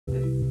Daz,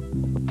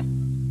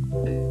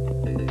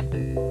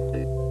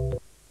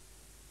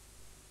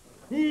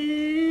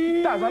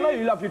 I know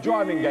you love your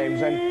driving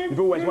games and you've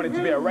always wanted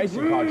to be a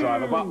racing car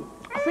driver, but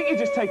I think you're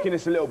just taking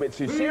this a little bit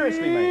too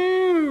seriously,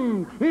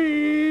 mate.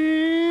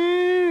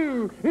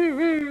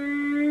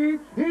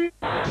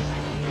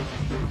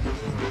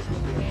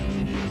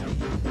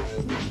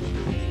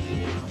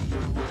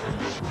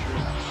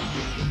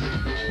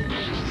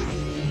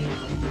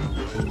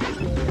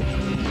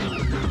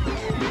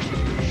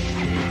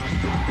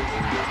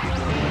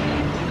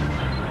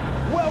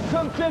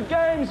 Welcome to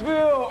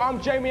Gamezville.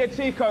 I'm Jamie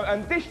Atiko,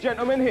 and this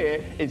gentleman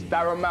here is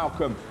Darren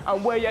Malcolm,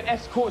 and we're your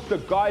escorts to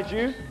guide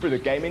you through the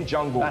gaming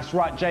jungle. That's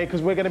right, Jay,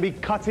 because we're going to be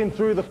cutting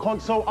through the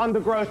console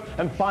undergrowth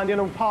and finding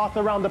a path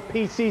around the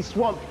PC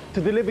swamp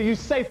to deliver you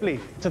safely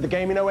to the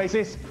gaming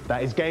oasis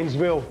that is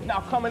Gamezville.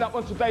 Now, coming up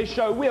on today's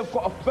show, we have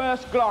got a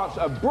first glance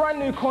at a brand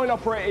new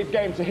coin-operated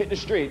game to hit the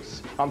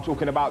streets. I'm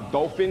talking about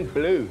Dolphin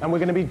Blue. And we're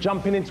going to be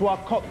jumping into our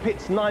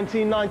cockpits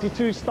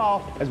 1992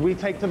 style as we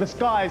take to the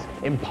skies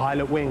in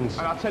pilot wings.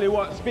 And I'll tell you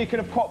what, speaking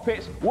of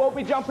cockpits, we'll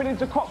be jumping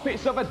into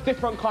cockpits of a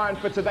different kind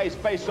for today's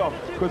face-off,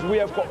 because we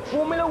have got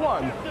Formula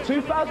 1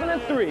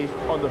 2003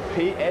 on the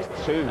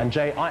PS2. And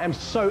Jay, I am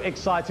so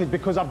excited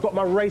because I've got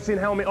my racing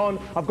helmet on,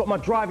 I've got my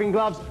driving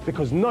gloves,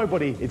 because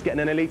nobody is getting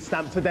an elite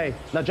stamp today.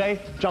 Now,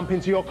 Jay, jump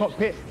into your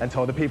cockpit and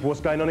tell the people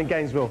what's going on in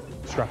Gamezville.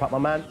 Strap up, my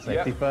man.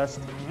 Safety first.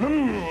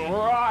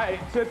 Right,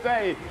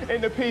 today in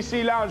the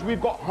PC Lounge,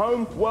 we've got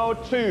Home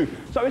World 2.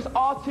 So it's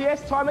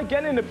RTS time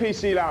again in the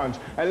PC Lounge.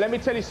 And let me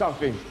tell you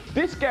something.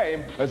 This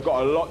game has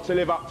got a lot to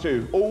live up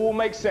to. All will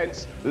make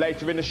sense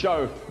later in the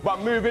show.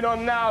 But moving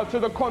on now to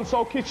the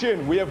console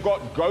kitchen, we have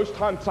got Ghost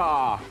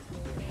Hunter.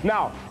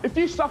 Now, if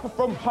you suffer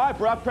from high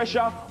blood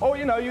pressure, or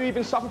you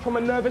even suffer from a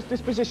nervous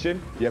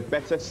disposition, you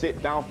better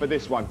sit down for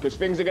this one, because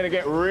things are going to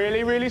get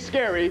really, really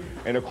scary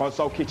in the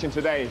console kitchen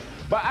today.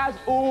 But as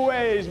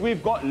always,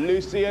 we've got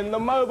Lucy and the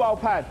mobile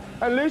pad.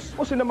 And Luce,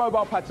 what's in the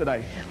mobile pad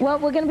today? Well,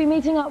 we're going to be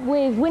meeting up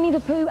with Winnie the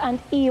Pooh and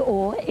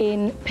Eeyore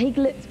in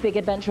Piglet's Big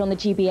Adventure on the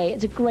GBA.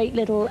 It's a great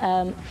little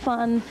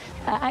fun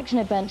action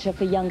adventure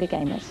for younger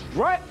gamers.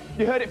 Right,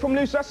 you heard it from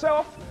Luce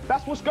herself.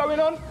 That's what's going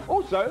on.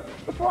 Also,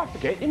 before I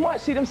forget, you might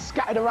see them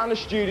scattered around the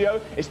studio.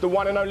 It's the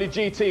one and only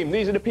G Team.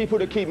 These are the people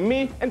that keep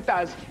me and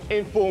Daz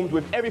informed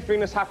with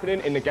everything that's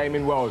happening in the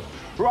gaming world.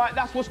 Right,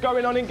 that's what's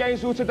going on in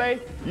Gamezville today.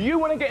 You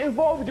want to get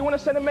involved? You want to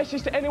send a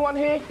message to anyone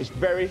here? It's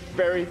very,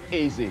 very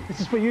easy.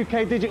 This is for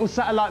UK digital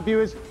satellite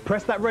viewers.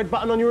 Press that red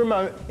button on your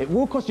remote. It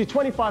will cost you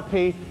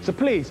 25p, so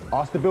please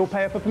ask the bill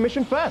payer for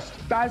permission first.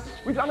 Daz,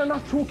 we've done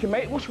enough talking,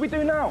 mate. What should we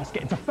do now? Let's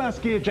get into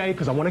first gear, Jay,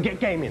 because I want to get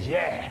gaming.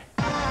 Yeah.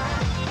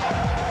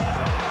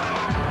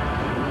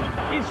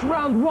 It's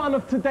round one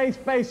of today's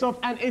face-off,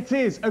 and it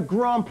is a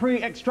Grand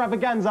Prix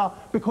extravaganza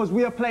because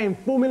we are playing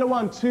Formula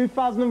 1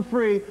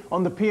 2003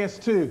 on the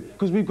PS2,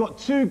 because we've got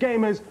two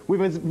gamers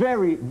with a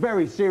very,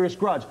 very serious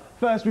grudge.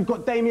 First, we've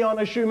got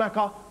Damiano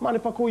Schumacher. Mind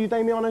if I call you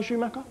Damiano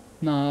Schumacher?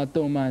 No, I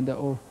don't mind at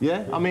all.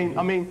 Yeah? I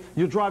mean,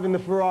 you're driving the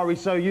Ferrari,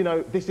 so,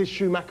 this is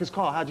Schumacher's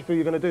car. How do you feel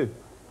you're going to do?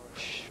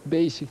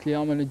 Basically,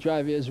 I'm going to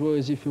drive it as well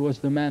as if he was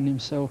the man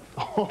himself.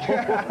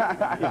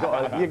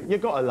 you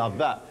gotta love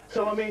that.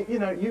 So, I mean,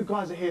 you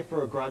guys are here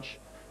for a grudge.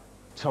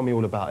 Tell me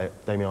all about it,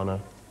 Damiano.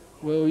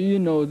 Well,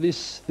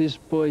 this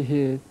boy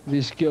here,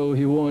 this girl,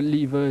 he won't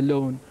leave her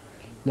alone.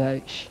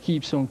 Like, she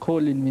keeps on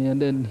calling me,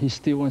 and then he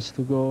still wants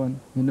to go on.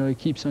 he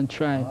keeps on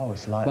trying. Oh,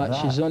 it's like but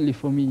that. She's only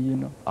for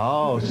me,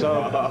 Oh,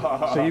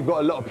 so you've got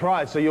a lot of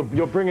pride. So you're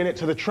bringing it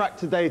to the track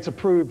today to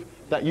prove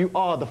that you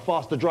are the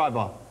faster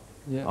driver.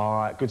 Yeah. All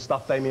right, good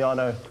stuff,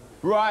 Damiano.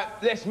 Right,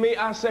 let's meet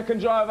our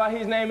second driver.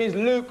 His name is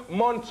Luke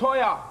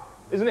Montoya,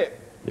 isn't it?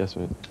 Yes,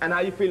 mate. And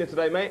how you feeling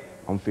today, mate?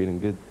 I'm feeling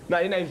good. Now,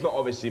 your name's not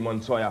obviously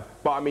Montoya,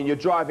 but I mean, you're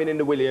driving in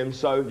the Williams,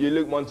 so you're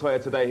Luke Montoya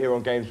today here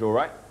on Gamezville,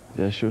 right?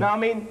 Yeah, sure. Now, I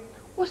mean,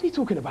 what's he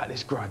talking about,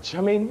 this grudge?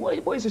 I mean,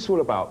 what is this all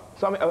about?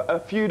 So, I mean,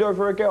 a feud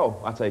over a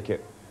girl, I take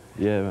it?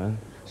 Yeah, man.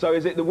 So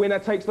is it the winner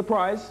takes the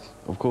prize?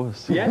 Of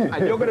course. Yeah,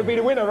 and you're going to be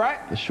the winner, right?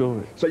 Yeah, sure,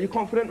 mate. So you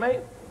confident,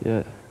 mate?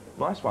 Yeah.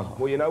 Nice one.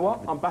 Well, you know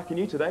what? I'm backing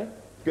you today.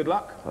 Good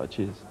luck. All right,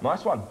 cheers.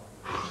 Nice one.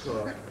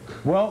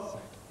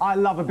 Well, I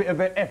love a bit of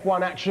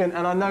F1 action,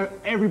 and I know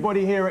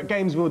everybody here at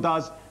Gamezville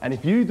does. And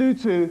if you do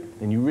too,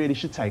 then you really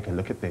should take a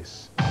look at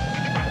this.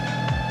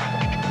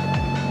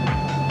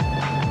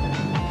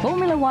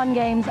 Formula 1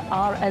 games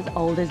are as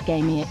old as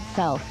gaming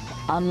itself.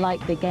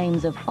 Unlike the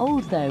games of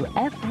old, though,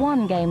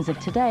 F1 games of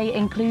today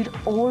include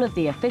all of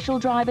the official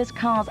drivers,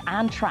 cars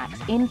and tracks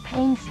in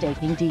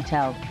painstaking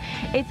detail.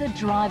 It's a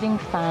driving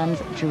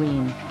fan's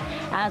dream.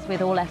 As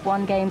with all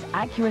F1 games,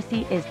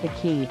 accuracy is the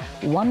key.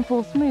 One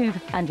false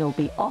move and you'll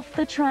be off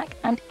the track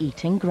and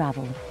eating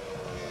gravel.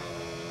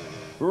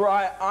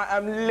 Right, I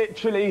am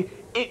literally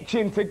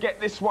itching to get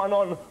this one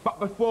on, but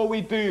before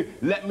we do,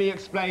 let me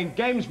explain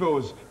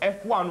Gamezville's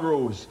F1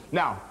 rules.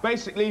 Now,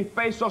 basically,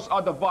 face-offs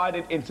are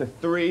divided into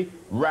 3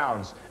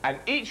 rounds, and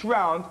each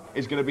round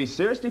is going to be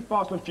seriously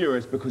fast and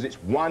furious because it's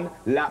one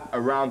lap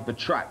around the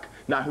track.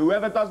 Now,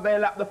 whoever does their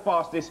lap the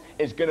fastest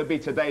is going to be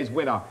today's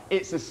winner.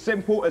 It's as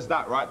simple as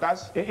that, right,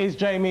 Daz? It is,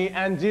 Jamie,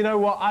 and you know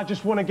what? I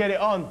just want to get it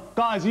on.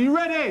 Guys, are you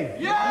ready?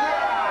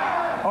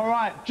 Yeah! All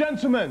right,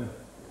 gentlemen,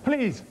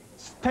 please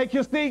take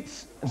your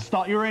seats and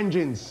start your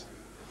engines.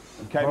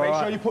 Okay, make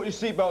sure you put your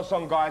seatbelts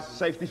on, guys.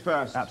 Safety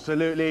first.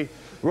 Absolutely.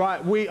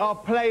 Right, we are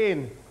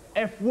playing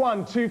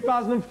F1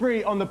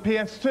 2003 on the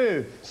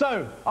PS2.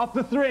 So,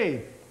 after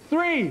 3,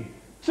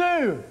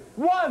 2,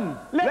 1,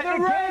 let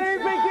the race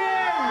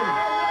begin!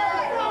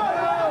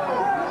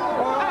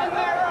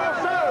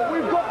 So,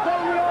 we've got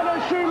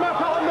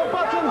Schumacher on the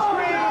bottom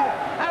screen,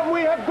 and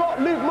we have got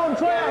Luke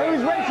Montoya, who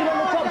is racing on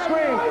the top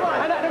screen.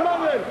 And at the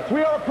moment,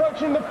 we are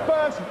approaching the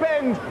first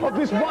bend of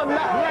this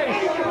one-lap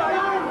race.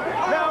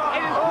 Now,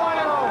 it is quite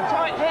a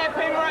tight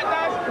hairpin right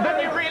there,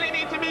 and you really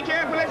need to be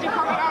careful as you're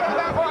coming out of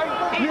that one.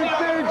 You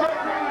do,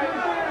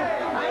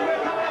 and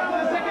we're coming up to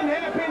the second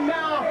hairpin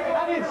now,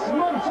 and it's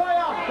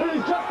Montoya,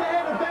 who's just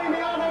ahead of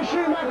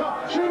Schumacher.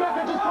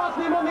 Schumacher just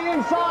passing him on the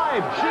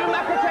inside.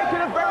 Schumacher taking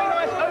a very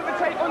nice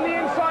overtake on the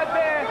inside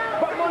there,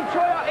 but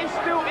Montoya is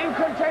still in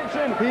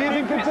contention. He is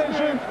in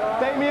contention.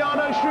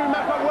 Damiano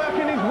Schumacher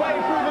working his way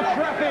through the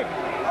traffic.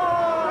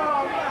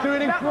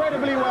 Doing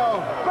incredibly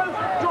well. Both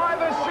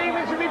drivers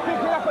seeming to be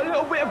picking up a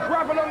little bit of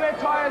gravel on their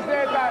tyres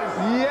there, Daz.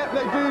 Yep,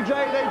 they do,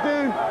 Jay, they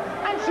do.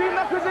 And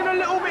Schumacher's in a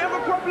little bit of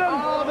a problem.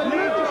 Oh, the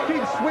lead just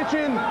keeps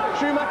switching.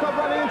 Schumacher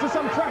running into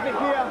some traffic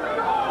here.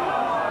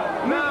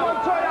 Now,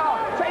 Montoya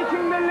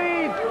taking the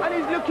lead, and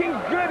he's looking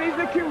good. He's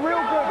looking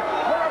real good.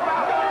 We're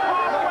about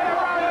halfway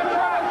around the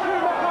track.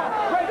 Schumacher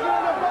racing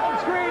on the bottom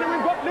screen, and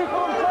we've got Luke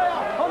Montoya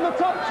on the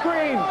top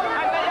screen.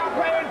 And they are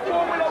playing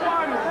Formula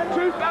 1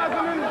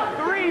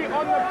 2003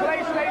 on the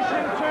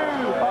PlayStation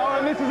 2. Oh,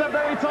 and this is a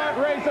very tight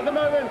race at the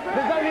moment.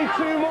 There's only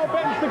 2 more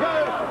bends to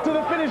go to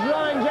the finish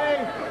line,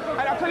 Jay.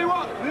 And I'll tell you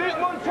what, Luke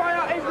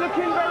Montoya is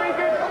looking very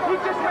good. He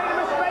just made a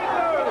mistake,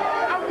 though.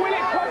 And will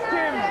it cost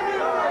him?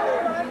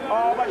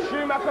 Oh, but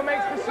Schumacher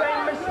makes the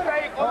same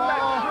mistake on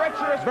that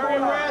treacherous Very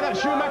corner. rare that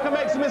Schumacher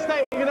makes a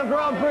mistake in a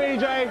Grand Prix,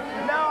 Jay.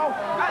 Now,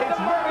 It's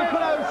very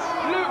close.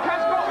 Luke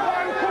has got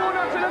one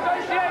corner to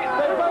negotiate.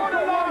 They've both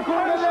got one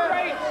corner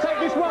left. Take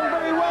this one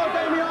very well,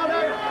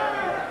 Damiano.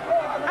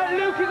 And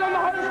Luke is on the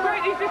home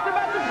straight. He's just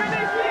about to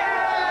finish.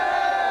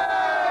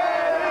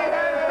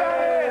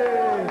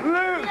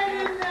 Luke,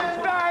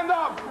 stand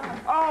up.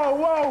 Oh,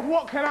 well,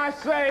 what can I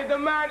say? The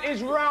man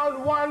is round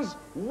 1's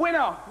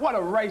winner. What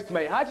a race,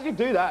 mate. How did you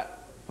do that?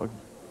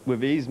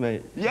 With ease,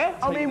 mate. Yeah?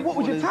 I mean, what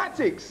was your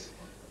tactics?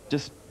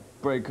 Just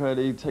brake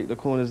early, take the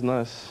corners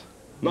nice.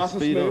 Nice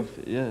and speed smooth?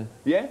 off, yeah.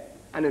 Yeah?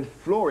 And then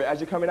floor it as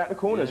you're coming out the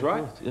corners, Yeah, of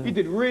right? course, yeah. You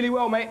did really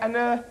well, mate.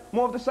 And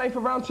more of the same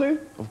for round 2?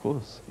 Of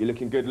course. You're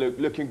looking good, Luke.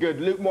 Looking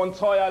good. Luke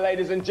Montoya,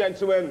 ladies and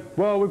gentlemen.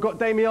 Well, we've got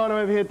Damiano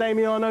over here.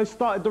 Damiano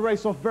started the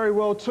race off very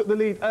well, took the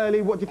lead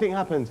early. What do you think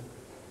happened?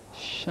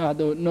 I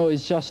don't know,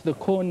 it's just the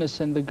corners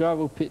and the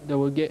gravel pit that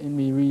were getting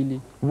me, really.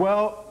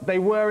 Well, they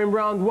were in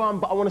round 1,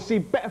 but I want to see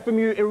better from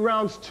you in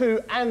rounds 2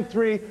 and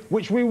 3,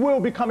 which we will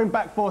be coming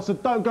back for, so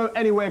don't go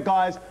anywhere,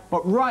 guys.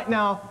 But right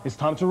now, it's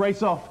time to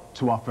race off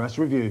to our first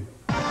review.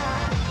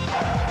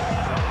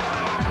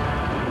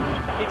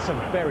 It's a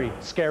very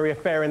scary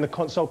affair in the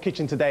console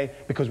kitchen today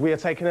because we are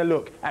taking a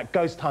look at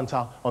Ghost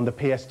Hunter on the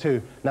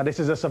PS2. Now, this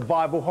is a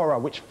survival horror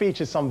which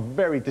features some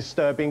very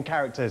disturbing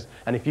characters.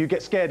 And if you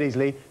get scared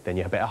easily, then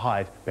you better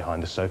hide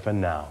behind the sofa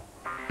now.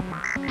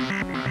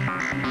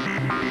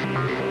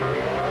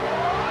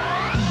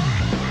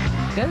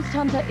 Ghost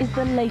Hunter is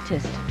the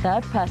latest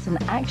third-person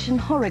action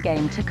horror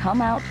game to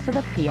come out for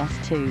the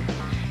PS2.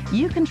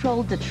 You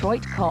control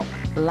Detroit cop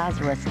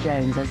Lazarus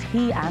Jones as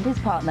he and his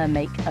partner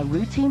make a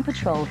routine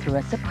patrol through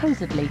a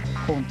supposedly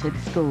haunted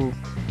school.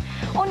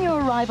 On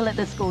your arrival at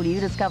the school, you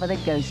discover the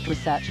ghost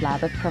research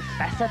lab of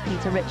Professor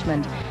Peter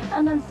Richmond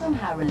and then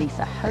somehow release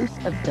a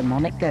host of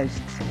demonic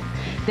ghosts.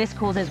 This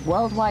causes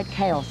worldwide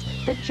chaos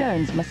that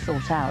Jones must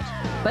sort out.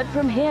 But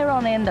from here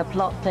on in, the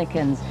plot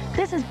thickens.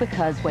 This is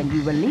because when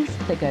you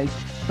released the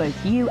ghosts,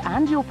 both you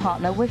and your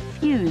partner were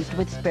fused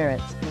with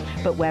spirits.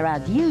 But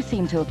whereas you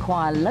seem to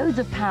acquire loads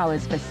of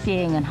powers for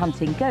seeing and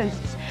hunting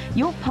ghosts,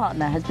 your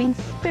partner has been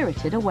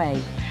spirited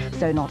away.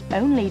 So not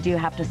only do you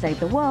have to save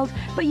the world,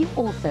 but you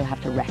also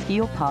have to rescue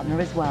your partner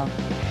as well.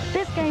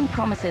 This game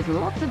promises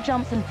lots of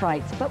jumps and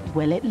frights, but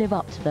will it live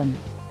up to them?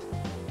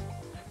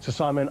 So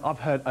Simon, I've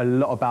heard a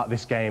lot about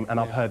this game and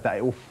I've heard that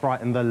it will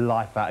frighten the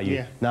life out of you.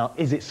 Yeah. Now,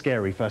 is it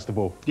scary, first of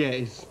all? Yeah,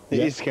 it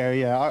is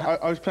scary, yeah.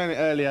 I was playing it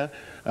earlier,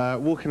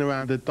 walking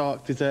around the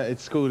dark,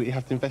 deserted school that you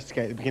have to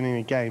investigate at the beginning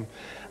of the game,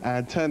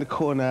 and turned a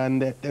corner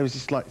and there was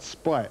this, like,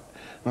 sprite.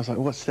 And I was like,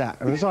 what's that?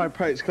 And as I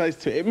approached close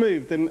to it, it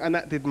moved, and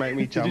that did make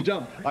me jump. Did you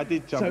jump? I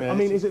did jump, So, yeah. I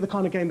mean, is it the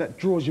kind of game that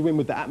draws you in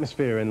with the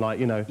atmosphere and, like,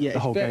 you know, Yeah, the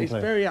whole gameplay? it's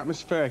very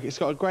atmospheric. It's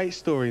got a great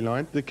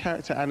storyline. The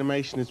character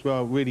animation as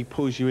well really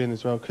pulls you in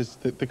as well, because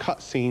the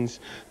cutscenes,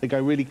 they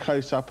go really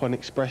close up on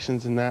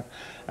expressions and that.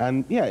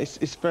 And, yeah,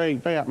 it's very,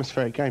 very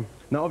atmospheric game.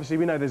 Now, obviously,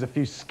 we know there's a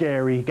few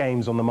scary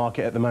games on the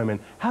market at the moment.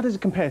 How does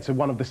it compare to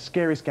one of the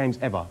scariest games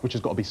ever, which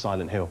has got to be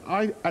Silent Hill?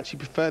 I actually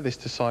prefer this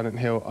to Silent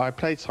Hill. I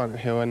played Silent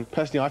Hill and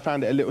personally I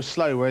found it a little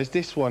slow, whereas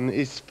this one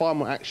is far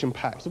more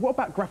action-packed. So what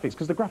about graphics?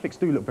 Because the graphics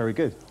do look very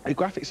good. The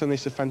graphics on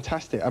this are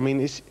fantastic. I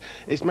mean, it's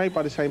made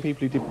by the same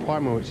people who did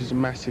Primal, which is a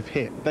massive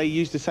hit. They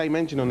used the same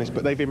engine on this,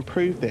 but they've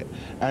improved it.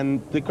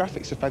 And the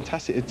graphics are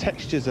fantastic. The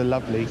textures are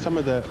lovely. Some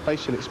of the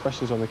facial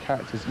expressions on the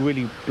characters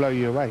really blow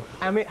you away.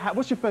 I mean,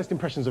 what's your first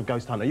impressions of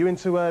Ghost Hunt? Are you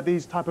into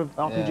these type of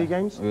RPG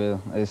games?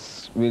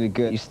 It's really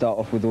good. You start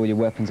off with all your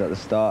weapons at the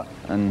start,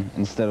 and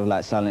instead of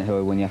like Silent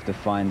Hill when you have to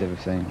find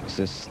everything, it's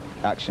just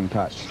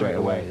action-packed straight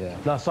away. Yeah.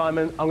 Now,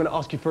 Simon, I'm going to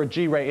ask you for a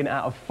G rating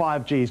out of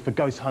 5 Gs for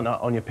Ghost Hunter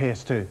on your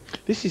PS2.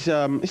 This is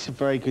a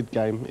very good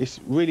game. It's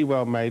really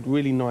well made,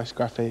 really nice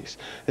graphics.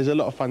 There's a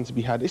lot of fun to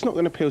be had. It's not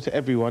going to appeal to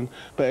everyone,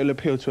 but it'll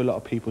appeal to a lot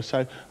of people. So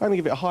I'm going to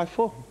give it a high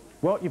 4.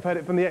 Well, you've heard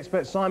it from the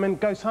expert, Simon.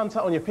 Ghost Hunter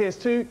on your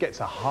PS2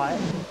 gets a high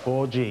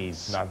 4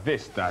 Gs. Now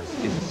this, Daz,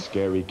 is a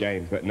scary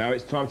game, but now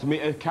it's time to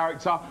meet a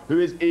character who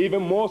is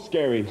even more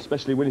scary,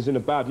 especially when he's in a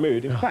bad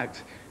mood. In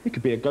fact, he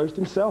could be a ghost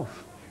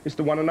himself. It's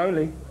the one and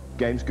only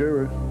Games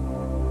Guru.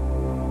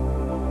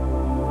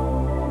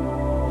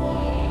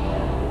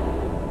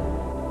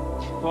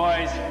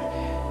 Boys,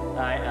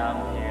 I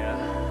am here.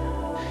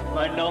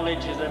 My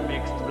knowledge is a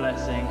mixed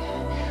blessing.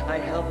 I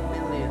help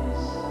millions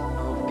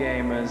of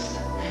gamers,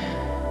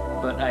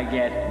 but I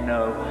get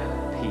no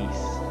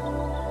peace.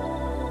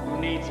 Who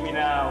needs me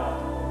now?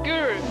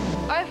 Guru,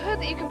 I've heard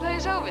that you can play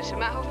as Elvis in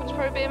Matt Hoffman's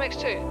Pro BMX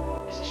 2.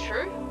 Is this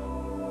true?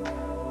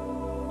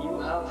 You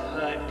have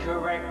heard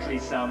correctly,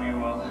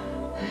 Samuel.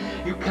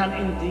 You can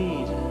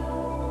indeed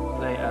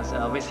play as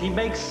Elvis. He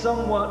makes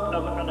somewhat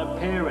of an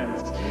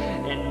appearance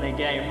in the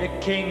game. The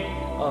king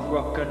of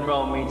rock and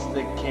roll meets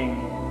the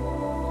king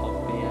of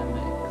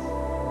BMX.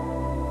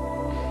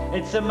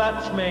 It's a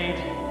match made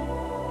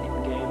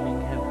in gaming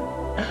heaven.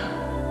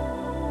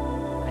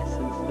 I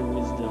sense the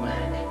wisdom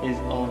is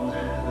on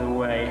the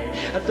way.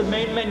 At the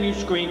main menu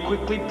screen,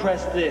 quickly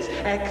press this.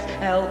 X,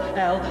 L,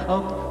 L,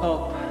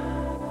 up.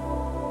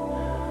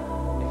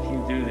 If you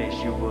do this,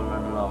 you will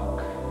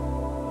unlock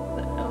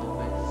the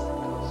Elvis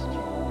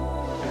costume.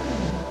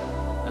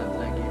 And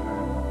thank you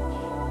very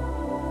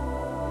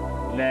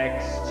much.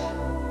 Next.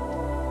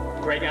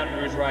 Greg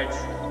Andrews writes,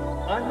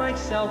 I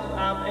myself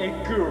am a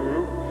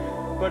guru,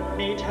 but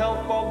need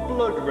help for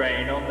Blood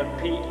Rain on the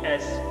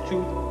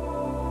PS2.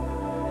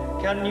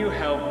 Can you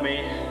help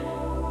me?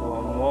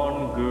 From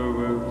one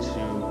guru to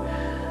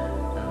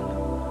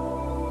another.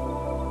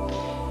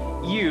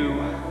 You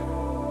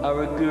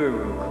are a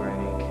guru,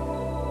 Craig.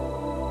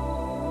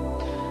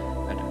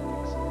 I don't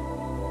think so.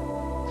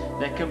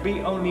 There can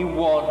be only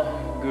one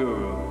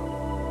guru.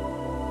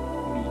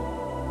 Me.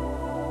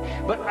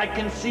 But I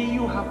can see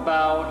you have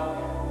bowed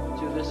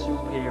to the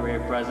superior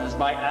presence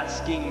by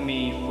asking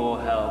me for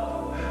help.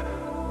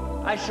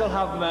 I shall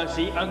have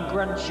mercy and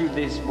grant you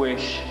this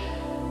wish.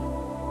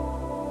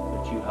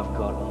 But you have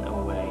gotten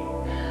away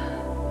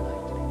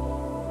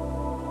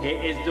lightly.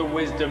 Here is the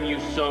wisdom you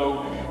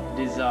so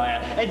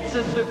desire.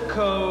 Enter the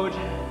code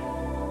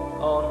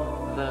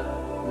on the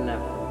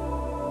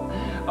level.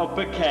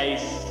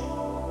 Uppercase,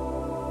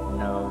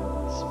 no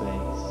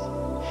space.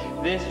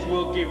 This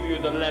will give you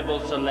the level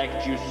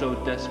select you so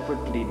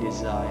desperately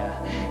desire.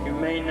 You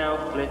may now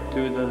flit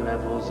through the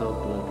levels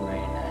of Blood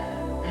Rain.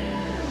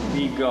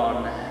 Be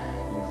gone,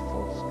 you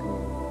false guru.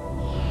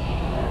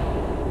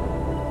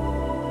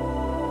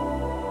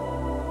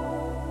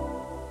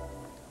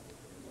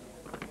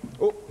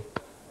 Oh,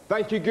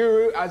 thank you,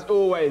 Guru, as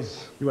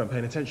always. You weren't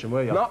paying attention,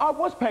 were you? No, I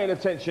was paying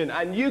attention,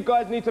 and you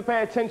guys need to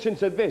pay attention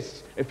to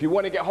this. If you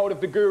want to get hold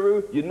of the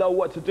Guru, you know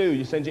what to do.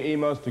 You send your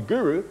emails to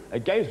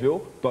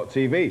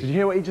guru@gamezville.tv. Did you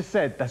hear what he just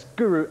said? That's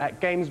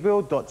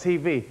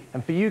guru@gamezville.tv.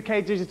 And for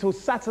UK digital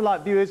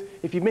satellite viewers,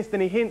 if you missed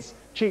any hints,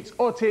 cheats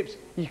or tips,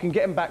 you can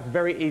get them back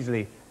very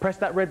easily. Press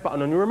that red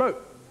button on your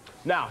remote.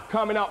 Now,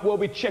 coming up, we'll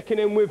be checking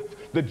in with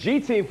the G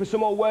team for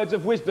some more words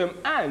of wisdom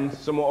and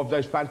some more of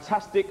those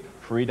fantastic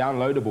free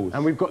downloadables.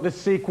 And we've got the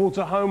sequel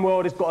to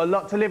Homeworld. It's got a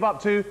lot to live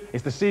up to.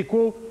 It's the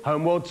sequel,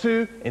 Homeworld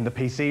 2, in the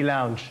PC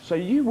Lounge. So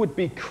you would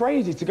be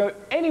crazy to go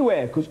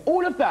anywhere, because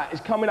all of that is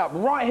coming up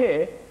right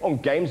here on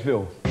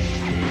Gamezville.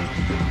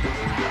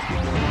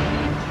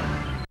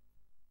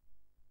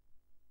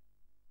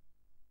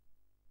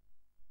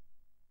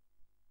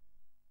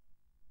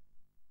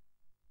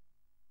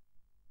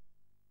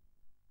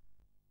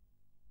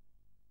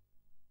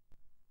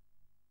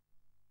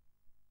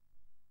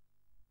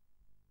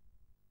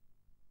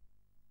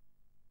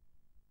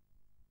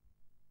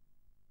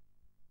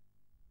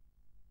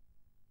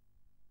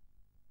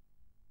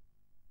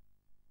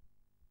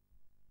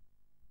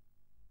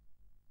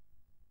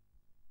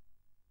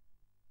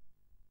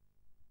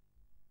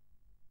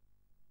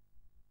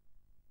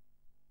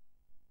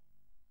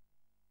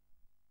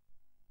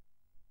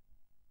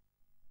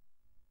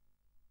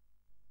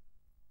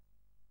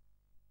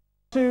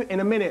 2 in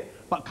a minute.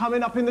 But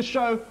coming up in the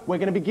show, we're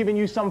going to be giving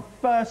you some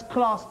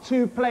first-class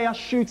two-player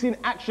shooting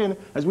action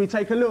as we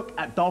take a look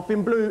at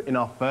Dolphin Blue in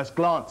our first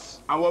glance.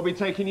 And we'll be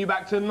taking you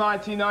back to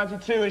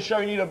 1992 and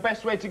showing you the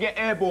best way to get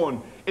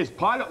airborne. It's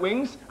Pilot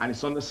Wings and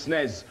it's on the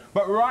SNES.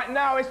 But right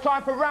now, it's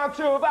time for round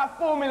 2 of our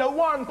Formula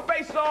 1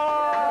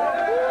 face-off!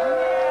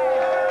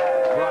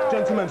 Right,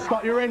 gentlemen,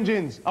 start your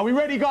engines. Are we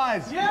ready,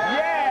 guys?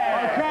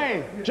 Yeah!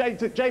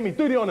 Okay, Jamie,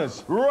 do the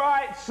honours.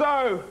 Right,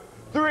 so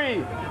 3,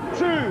 2, 1,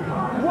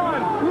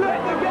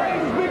 let the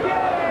games begin!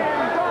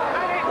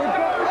 And it's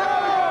go!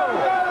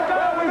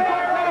 We've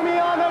got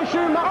Damiano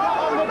Schumacher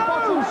on the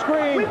bottom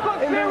screen. We've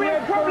got in the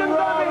serious red problems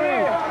Ferrari. over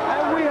here!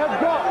 And we have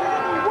got...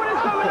 What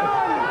is going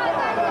on?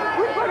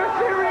 We've got a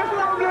serious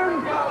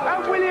problem! And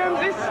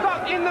Williams is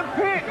stuck in the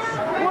pits!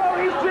 Well,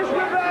 he's just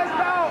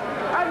reversed out!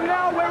 And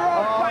now we're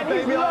off!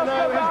 And he's lost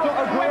Damiano has got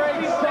a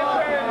great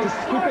start. Just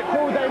keep it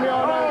cool,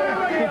 Damiano.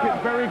 Keep it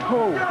very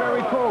cool,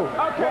 very cool.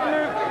 Okay,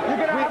 Luke, you're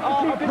going to have to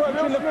keep this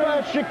approaching the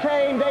first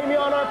chicane.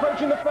 Damiano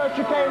approaching the first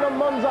chicane on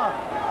Monza.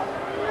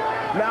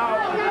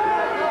 Now,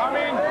 I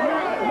mean,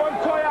 Luke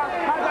Montoya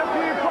had a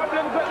few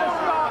problems at the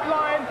start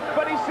line,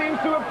 but he seems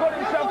to have got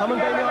himself Come on,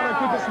 together Damiano, now.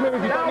 keep it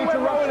smooth. You Now don't need to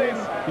we're rush rolling.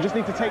 this. You just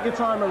need to take your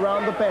time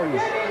around the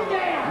bends.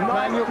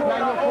 Plan your Oh, he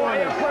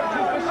corners.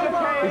 approaches the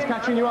chicane. He's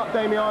catching you up,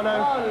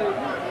 Damiano.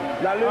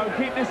 Now, Luke,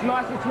 keep this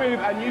nice and smooth,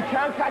 and you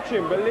can catch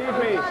him, believe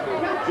me.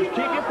 Just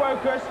keep your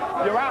focus.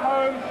 You're at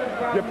home.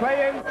 You're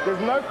playing. There's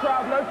no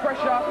crowd, no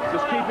pressure.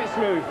 Just keep it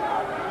smooth.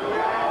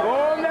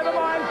 Oh, never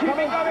mind. Keep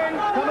it going.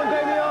 Come on,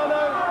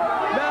 Damiano.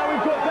 Now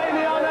we've got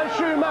Damiano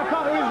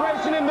Schumacher, who is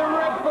racing in the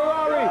red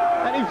Ferrari,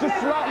 and he's just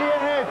slightly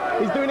ahead.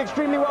 He's doing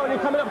extremely well, and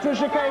you're coming up to a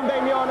chicane,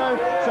 Damiano,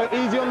 so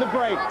easy on the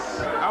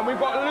brakes. And we've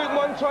got Luke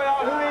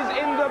Montoya, who is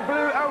in the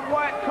blue and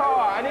white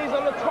car, and he's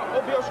on the top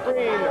of your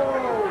screen.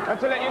 And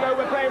to let you know,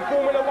 we're playing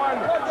Formula 1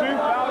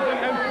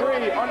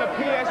 2003 on the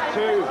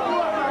PS2.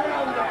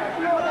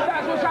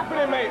 That's what's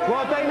happening, mate.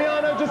 Well,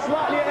 Damiano just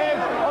slightly ahead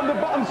on the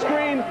bottom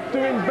screen,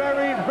 doing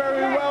very,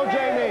 very well,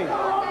 Jamie.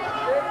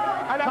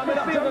 And Coming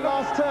up to the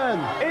last turn.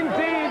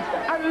 Indeed,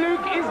 and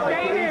Luke is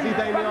gaining. Easy,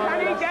 Damiano. But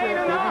can he gain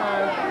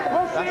enough?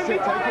 We'll see if he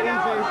Take can it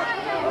enough. easy.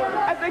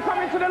 As they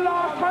come into the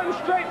last home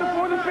straight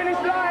before the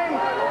finish line.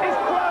 It's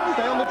close.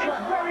 Stay on the It's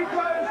track. very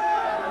close.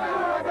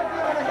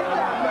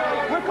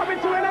 We're coming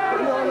to an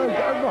end.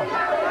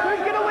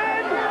 Who's going to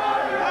win?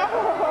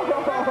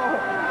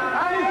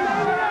 And it's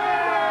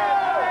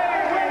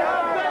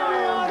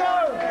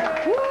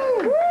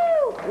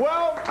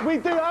Well, we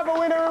do have a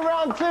winner in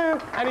round 2,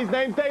 and his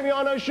name's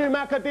Damiano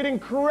Schumacher. Did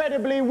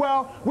incredibly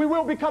well. We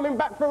will be coming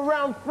back for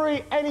round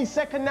 3 any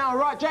second now,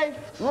 right, Jay?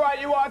 Right,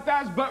 you are,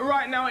 Daz, but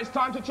right now it's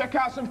time to check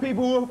out some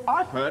people who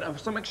I've heard are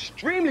some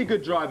extremely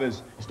good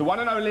drivers. It's the one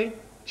and only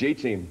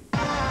G-Team.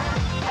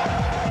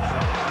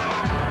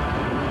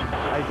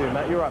 How you doing,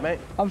 mate? You all right, mate?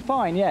 I'm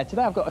fine, yeah.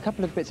 Today I've got a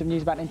couple of bits of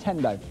news about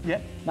Nintendo.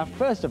 Yeah. Now,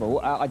 first of all,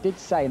 I did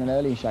say in an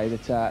earlier show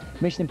that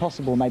Mission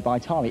Impossible made by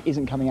Atari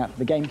isn't coming out for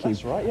the GameCube.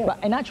 That's right, yeah.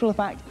 But in actual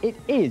fact, it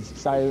is,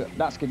 so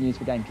that's good news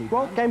for GameCube.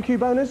 Well,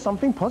 GameCube owners,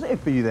 something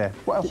positive for you there.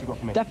 What else you got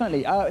for me?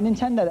 Definitely.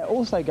 Nintendo, they're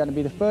also going to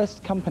be the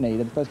first company,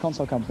 the first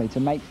console company, to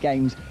make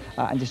games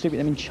and distribute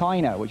them in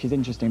China, which is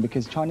interesting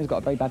because China's got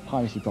a very bad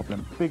piracy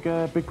problem. Big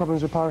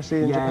problems with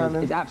piracy in Japan,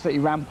 then? It's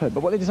absolutely rampant.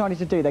 But what they decided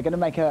to do, they're going to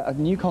make a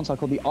new console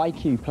called the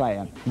IQ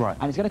Player. Right.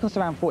 And it's going to cost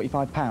around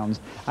 £45.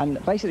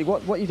 And basically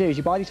what you do is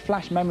you buy these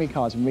flash memory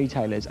cards from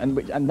retailers, and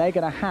they're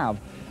going to have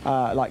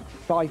like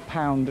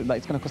 £5, like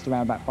it's going to cost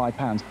around about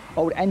 £5,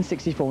 old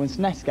N64 and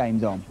SNES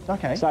games on.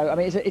 Okay. So, I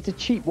mean, it's a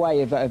cheap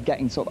way of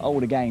getting sort of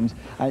older games,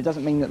 and it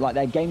doesn't mean that like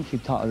their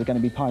GameCube titles are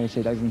going to be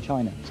pirated over in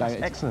China. So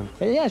That's excellent.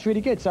 Yeah, it's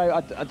really good. So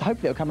I'd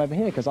hope it'll come over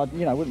here because I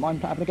wouldn't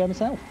mind having a go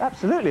myself.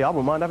 Absolutely, I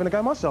wouldn't mind having a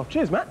go myself.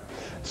 Cheers, Matt.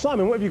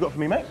 Simon, what have you got for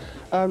me, mate?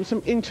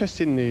 Some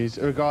interesting news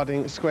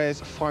regarding Square's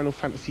Final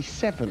Fantasy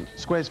VII.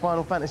 Square's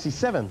Final Fantasy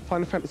VII.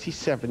 Final Fantasy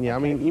VII, yeah. I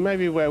mean, you may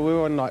be aware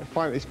we're on like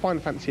it's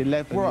Final Fantasy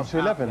XI. We're up to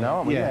 11 now,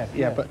 aren't we?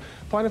 Yeah. But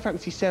Final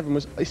Fantasy VII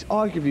it's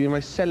arguably the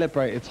most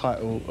celebrated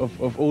title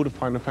of all the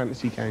Final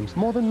Fantasy games.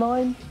 More than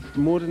 9?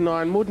 More than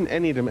 9, more than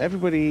any of them.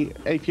 Everybody,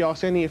 if you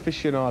ask any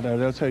aficionado,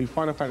 they'll tell you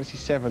Final Fantasy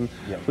VII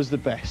was the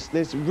best.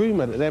 There's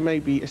rumour that there may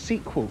be a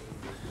sequel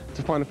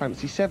to Final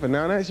Fantasy VII.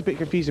 Now, I know it's a bit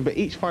confusing, but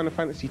each Final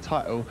Fantasy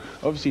title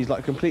obviously is like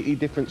a completely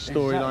different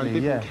storyline,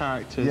 different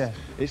characters. Yeah.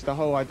 It's the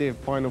whole idea of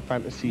Final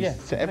Fantasy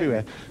set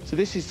everywhere. So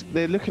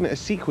they're looking at a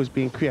sequel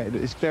being created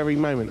at this very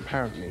moment,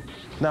 apparently.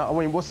 Now, I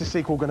mean, what's the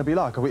sequel going to be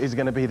like? Is it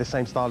going to be the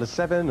same style as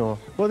 7, or?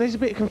 Well, there's a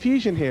bit of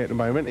confusion here at the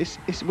moment.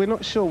 We're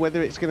not sure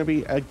whether it's going to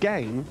be a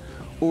game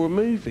or a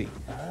movie.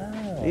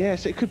 Oh. Yeah,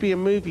 so it could be a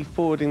movie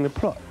forwarding the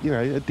plot, a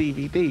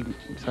DVD.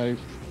 So.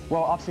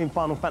 Well, I've seen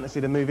Final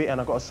Fantasy the movie,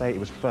 and I've got to say it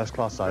was first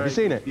class. Have you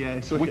seen it? Yeah,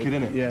 it's wicked,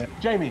 isn't it? Yeah.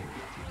 Jamie.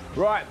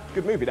 Right,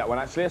 good movie that one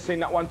actually, I've seen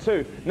that one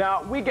too.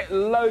 Now, we get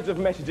loads of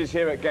messages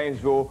here at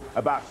Gamezville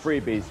about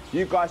freebies.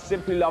 You guys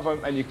simply love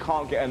them and you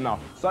can't get enough.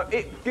 So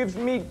it gives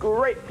me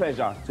great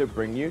pleasure to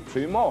bring you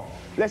 2 more.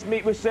 Let's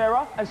meet with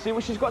Sarah and see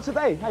what she's got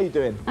today. How you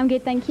doing? I'm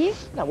good, thank you.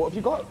 Now, what have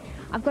you got?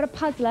 I've got a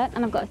puzzler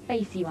and I've got a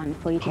spacey one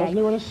for you today.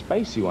 Puzzler and a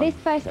spacey one. This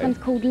first one's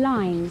called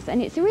Lines,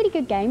 and it's a really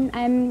good game.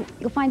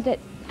 You'll find it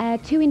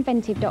at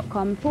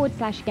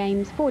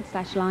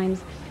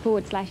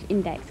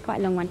tooinventive.com/games/lines/index. Quite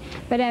a long one.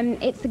 But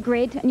it's a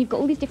grid, and you've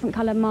got all these different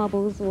colour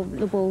marbles or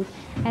the balls,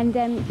 and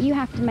you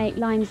have to make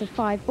lines of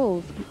 5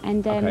 balls.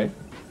 And okay.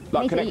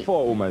 Like Connect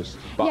 4 almost,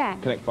 but yeah.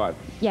 Connect 5.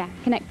 Yeah,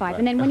 Connect 5. Right.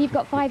 And then when you've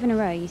got 5 in a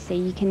row, you see,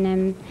 you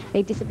can,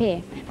 they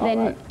disappear. Then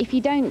right. if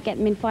you don't get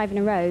them in 5 in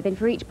a row, then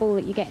for each ball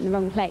that you get in the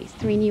wrong place,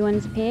 3 new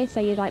ones appear,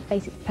 so you're like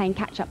basically playing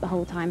catch up the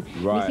whole time.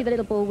 Right. And you see the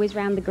little ball whiz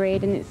round the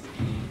grid, and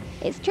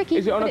it's tricky.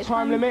 Is it on a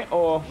time limit,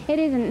 or? It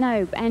isn't,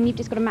 no, and you've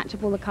just got to match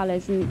up all the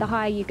colours, and the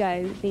higher you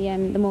go, the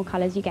more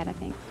colours you get, I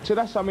think. So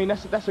that's a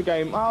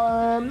game,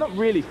 not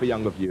really for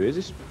younger viewers,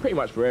 it's pretty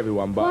much for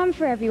everyone, but... One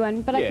for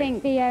everyone, but yeah. I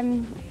think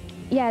the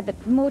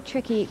more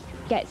tricky it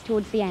gets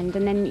towards the end,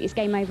 and then it's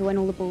game over when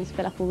all the balls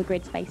fill up all the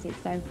grid spaces,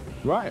 so...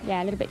 Right.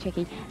 Yeah, a little bit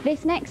tricky.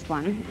 This next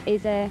one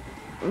is a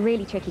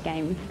really tricky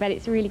game, but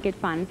it's really good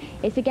fun.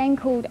 It's a game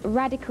called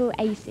Radical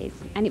Aces,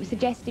 and it was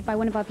suggested by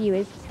one of our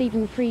viewers,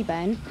 Stephen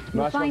Freeburn.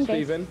 Nice one,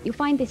 Stephen. You'll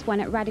find this one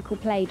at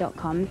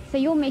radicalplay.com. So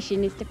your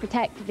mission is to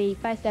protect the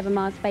first ever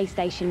Mars space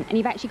station, and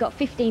you've actually got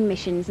 15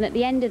 missions, and at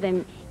the end of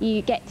them,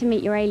 you get to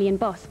meet your alien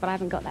boss, but I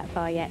haven't got that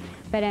far yet.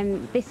 But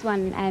this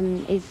one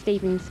is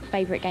Stephen's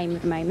favourite game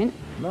at the moment.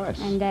 Nice.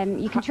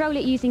 And you control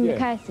it using yeah. the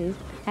cursors.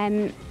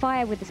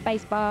 Fire with the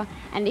space bar,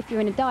 and if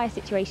you're in a dire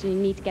situation and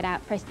you need to get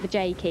out, press the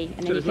J key.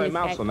 And so then there's no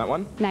mouse on that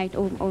one? No,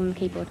 all on the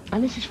keyboard.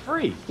 And this is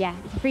free? Yeah,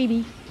 it's a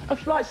freebie. A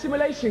flight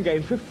simulation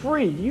game for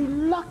free, you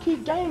lucky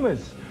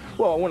gamers.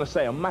 Well, I want to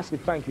say a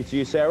massive thank you to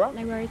you, Sarah.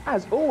 No worries.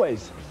 As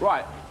always.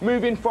 Right,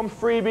 moving from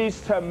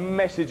freebies to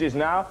messages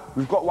now.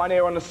 We've got one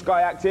here on the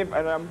Sky Active,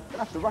 and I'm going to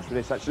have to rush with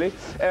this, actually.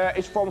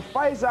 It's from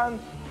Faizan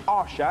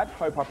Arshad,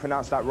 hope I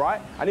pronounced that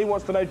right, and he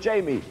wants to know,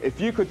 Jamie, if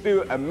you could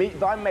do a Meet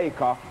Thy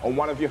Maker on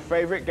one of your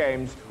favourite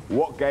games,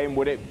 what game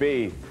would it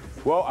be?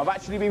 Well, I've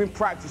actually been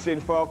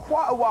practicing for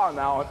quite a while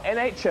now on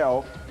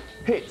NHL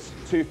Hits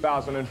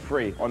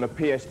 2003 on the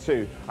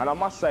PS2, and I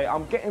must say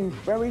I'm getting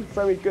very,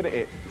 very good at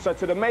it. So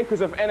to the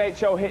makers of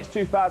NHL Hits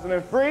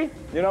 2003,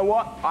 you know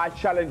what? I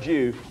challenge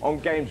you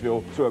on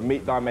Gamezville to a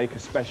Meet Thy Maker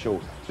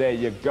special. There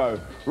you go.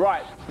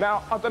 Right,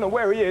 now, I don't know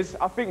where he is.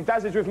 I think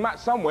Daz is with Matt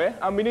somewhere,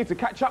 and we need to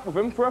catch up with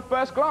him for a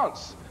first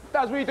glance.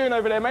 Daz, what are you doing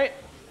over there, mate?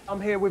 I'm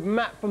here with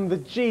Matt from the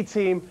G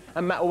team,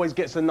 and Matt always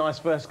gets a nice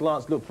first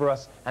glance look for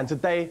us. And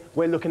today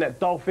we're looking at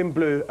Dolphin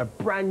Blue, a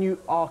brand new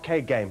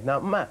arcade game. Now,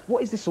 Matt,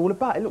 what is this all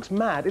about? It looks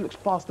mad. It looks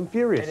fast and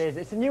furious. It is.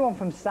 It's a new one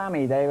from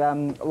Sammy. They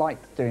like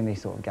doing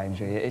these sort of games,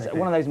 really. It's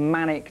one of those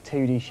manic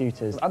 2D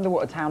shooters.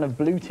 Underwater town of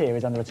Blue Tier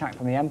is under attack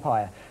from the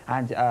Empire,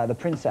 and the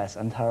princess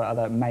and her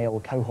other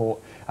male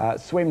cohort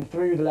swim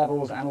through the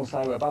levels and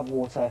also above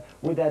water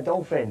with their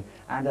dolphin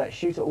and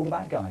shoot at all the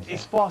bad guys.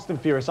 It's fast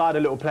and furious. I had a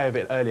little play of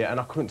it earlier, and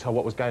I couldn't tell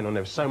what was going on.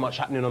 There was so much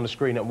happening on the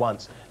screen at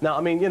once. Now,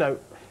 I mean, you know,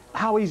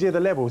 how easy are the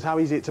levels? How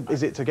easy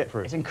is it to get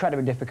through? It's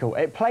incredibly difficult.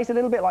 It plays a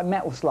little bit like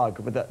Metal Slug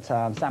that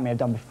Sammy had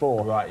done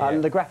before. Right, yeah.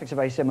 The graphics are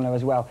very similar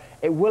as well.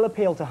 It will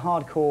appeal to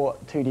hardcore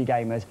 2D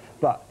gamers,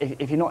 but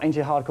if you're not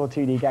into hardcore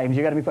 2D games,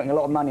 you're going to be putting a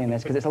lot of money in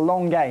this because it's a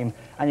long game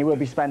and you will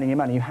be spending your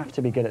money. You have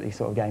to be good at these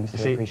sort of games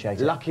to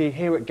appreciate it. Lucky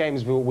here at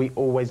Gamesville, we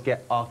always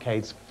get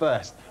arcades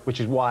first,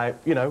 which is why,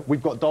 you know,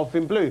 we've got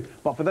Dolphin Blue.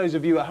 But for those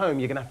of you at home,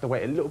 you're going to have to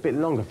wait a little bit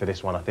longer for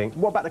this one, I think.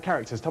 What about the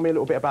characters? Tell me a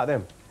little bit about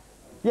them.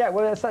 Yeah,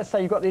 well, let's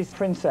say you've got this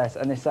princess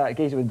and this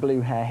geezer with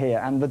blue hair here,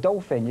 and the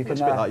dolphin, you can...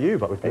 It's a bit like you,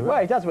 but with blue hair. Well,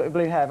 he does with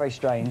blue hair, very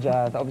strange.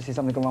 Obviously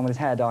something going on with his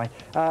hair dye.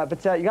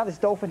 But you have this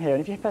dolphin here, and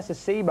if you press the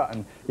C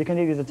button, you can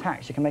do these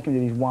attacks. You can make him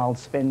do these wild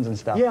spins and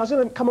stuff. Yeah, I was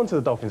going to come on to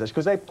the dolphins, actually,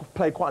 because they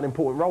play quite an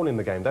important role in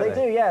the game, don't they?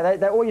 They do, yeah.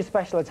 They're all your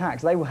special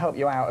attacks. They will help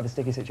you out of a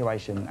sticky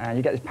situation. And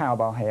you get this power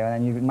bar here, and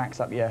then you max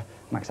up your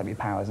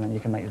powers, and then you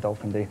can make the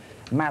dolphin do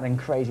mad and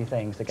crazy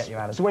things to get you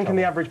out of So when can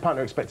the average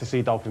punter expect to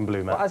see Dolphin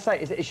Blue, Matt? Well, I'd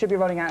say it should be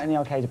running out in the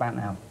arcades about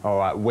now. All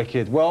right,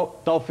 wicked. Well,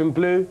 Dolphin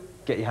Blue,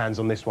 get your hands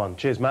on this one.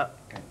 Cheers, Matt.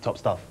 Okay. Top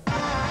stuff.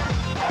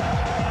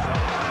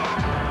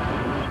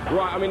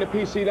 Right, I'm in the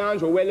PC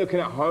Lounge where we're looking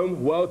at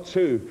Homeworld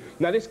 2.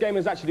 Now, this game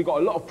has actually got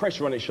a lot of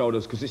pressure on its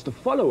shoulders because it's the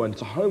follow-on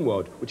to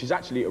Homeworld, which is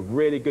actually a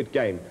really good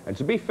game. And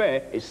to be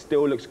fair, it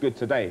still looks good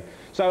today.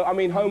 So, I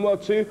mean,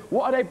 Homeworld 2,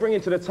 what are they bringing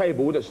to the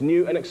table that's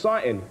new and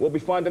exciting? We'll be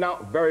finding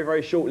out very,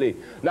 very shortly.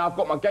 Now, I've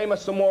got my gamer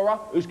Samora,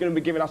 who's going to be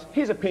giving us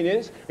his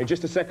opinions in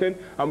just a second.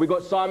 And we've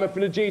got Simon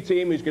from the G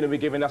team, who's going to be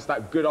giving us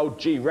that good old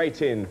G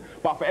rating.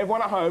 But for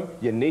everyone at home,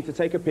 you need to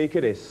take a peek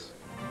at this.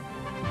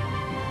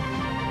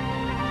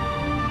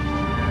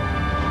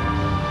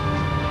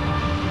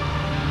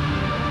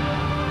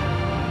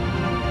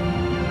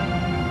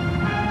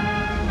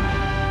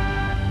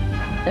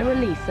 The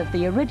release of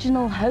the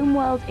original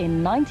Homeworld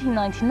in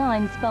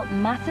 1999 spelt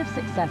massive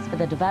success for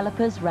the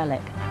developers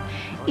Relic.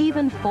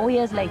 Even 4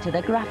 years later,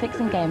 the graphics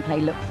and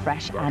gameplay look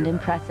fresh and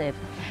impressive.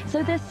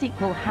 So this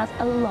sequel has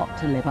a lot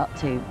to live up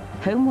to.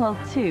 Homeworld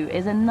 2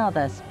 is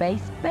another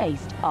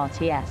space-based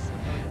RTS.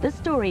 The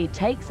story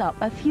takes up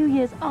a few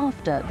years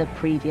after the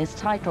previous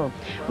title,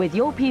 with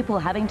your people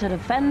having to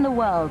defend the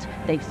world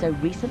they've so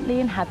recently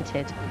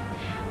inhabited.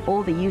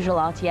 All the usual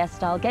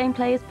RTS-style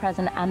gameplay is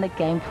present, and the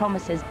game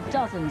promises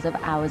dozens of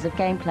hours of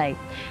gameplay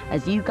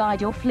as you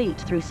guide your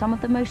fleet through some of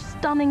the most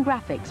stunning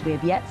graphics we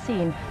have yet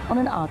seen on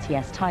an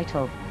RTS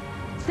title.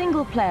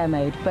 Single-player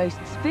mode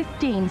boasts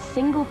 15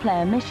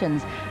 single-player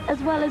missions,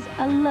 as well as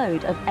a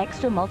load of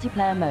extra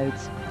multiplayer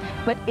modes.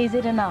 But is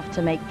it enough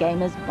to make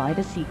gamers buy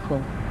the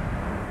sequel?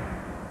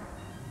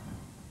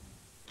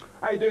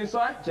 How you doing, Si?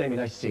 Jamie,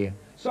 nice to see you.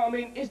 So, I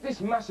mean, is this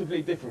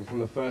massively different from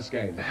the first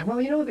game?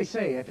 Well, you know what they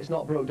say, if it's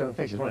not broke, don't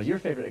fix it. It's one of your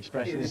favourite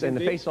expressions in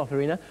the indeed. face-off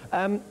arena.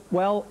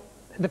 Well,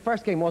 the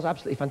first game was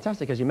absolutely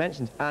fantastic, as you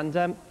mentioned.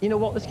 And you know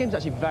what? This game's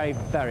actually very,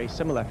 very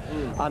similar.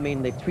 I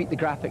mean, they've tweaked the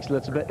graphics a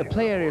little bit. The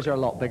play areas are a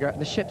lot bigger.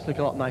 The ships look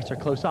a lot nicer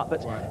close up.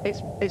 But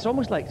it's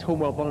almost like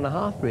Homeworld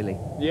 1.5, really.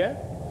 Yeah?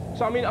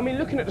 So, I mean,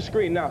 looking at the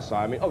screen now, Si,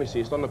 I mean, obviously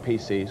it's on the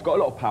PC, it's got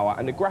a lot of power,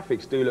 and the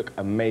graphics do look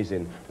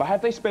amazing. But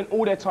have they spent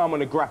all their time on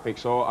the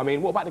graphics, or, I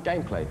mean, what about the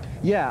gameplay?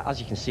 Yeah,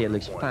 as you can see, it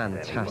looks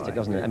fantastic,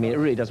 doesn't it? I mean, it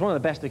really does. One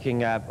of the best-looking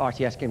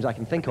RTS games I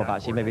can think of,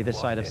 actually, maybe this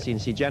side of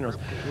CNC Generals.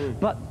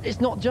 But it's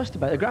not just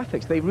about the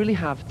graphics. They really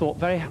have thought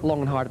very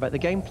long and hard about the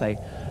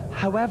gameplay.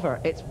 However,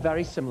 it's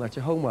very similar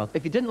to Homeworld.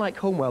 If you didn't like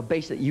Homeworld,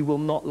 basically, you will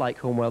not like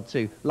Homeworld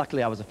 2.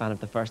 Luckily, I was a fan of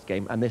the first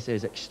game, and this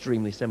is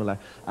extremely similar.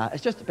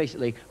 It's just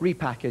basically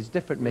repackaged,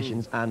 different missions,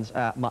 and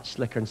much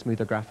slicker and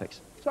smoother graphics.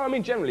 So, I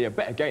mean, generally a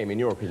better game, in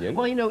your opinion?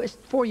 Well, you know, it's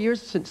 4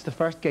 years since the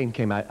first game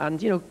came out,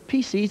 and, you know,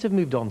 PCs have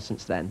moved on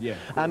since then. Yeah.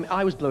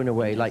 I was blown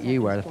away, like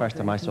you were, the first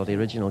time I saw the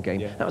original game.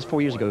 Yeah. That was 4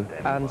 years ago,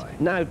 and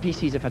now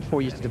PCs have had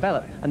 4 years to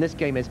develop, and this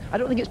game is... I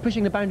don't think it's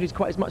pushing the boundaries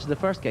quite as much as the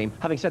first game.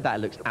 Having said that,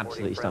 it looks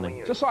absolutely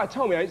stunning. So, Si,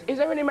 tell me, is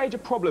there any major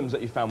problems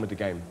that you found with the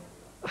game?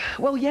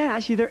 Well, yeah,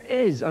 actually there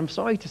is, I'm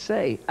sorry to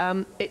say.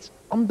 It's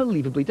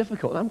unbelievably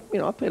difficult. You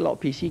know, I play a lot of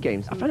PC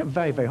games. I find it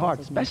very, very hard,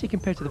 especially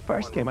compared to the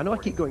first game. I know I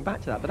keep going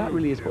back to that, but that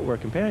really is what we're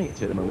comparing it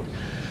to at the moment.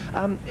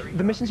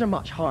 The missions are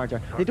much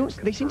harder.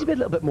 They seem to be a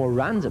little bit more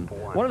random.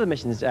 One of the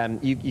missions,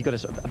 you've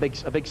got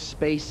a big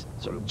space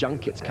sort of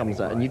junket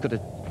comes out, and you've got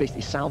to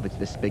basically salvage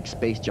this big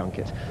space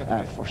junket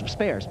for some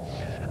spares.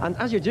 And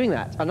as you're doing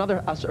that,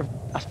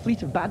 a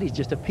fleet of baddies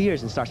just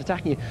appears and starts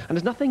attacking you. And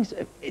there's nothing.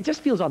 It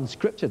just feels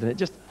unscripted, and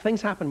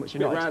things happen which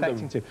you're not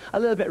expecting to. A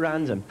little bit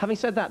random. Having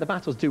said that, the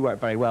battles do work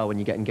very well when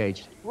you get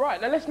engaged.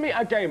 Right, now let's meet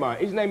our gamer.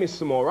 His name is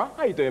Samora.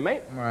 How you doing,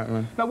 mate? All right,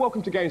 man. Now,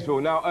 welcome to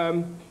Gamezville.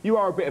 Now, you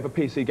are a bit of a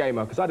PC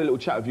gamer, because I had a little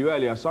chat with you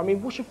earlier. So, I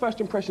mean, what's your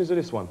first impressions of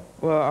this one?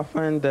 Well, I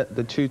find that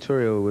the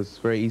tutorial was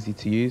very easy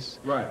to use.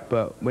 Right.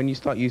 But when you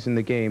start using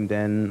the game,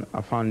 then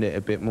I found it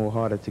a bit more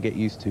harder to get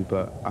used to,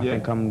 but I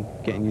think I'm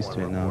getting used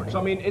to it now. So,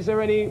 I mean, is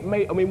there any...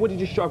 I mean, what did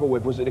you struggle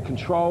with? Was it the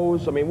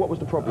controls? I mean, what was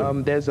the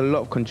problem? There's a lot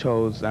of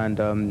controls,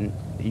 and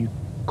you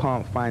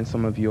can't find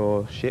some of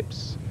your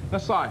ships. Now,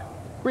 Si,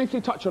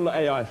 briefly touch on the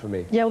AI for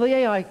me. Yeah, well, the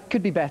AI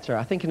could be better.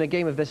 I think in a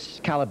game of this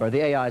caliber,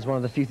 the AI is one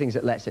of the few things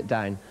that lets it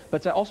down.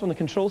 But also in the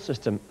control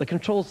system, the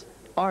controls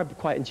are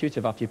quite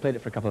intuitive after you've played it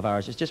for a couple of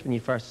hours. It's just when you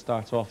first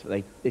start off,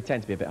 they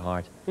tend to be a bit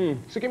hard.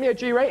 So give me a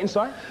G rating,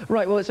 Si.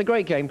 Right, well, it's a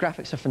great game.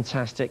 Graphics are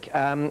fantastic.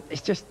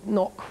 It's just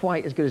not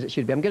quite as good as it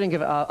should be. I'm going to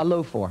give it a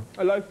low 4.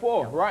 A low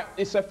 4, right.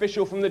 It's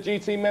official from the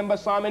GT member,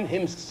 Simon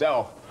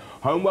himself.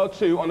 Homeworld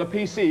 2 on the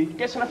PC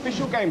gets an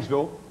official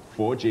Gamezville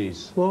 4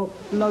 Gs. Well,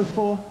 low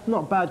 4,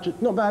 not bad,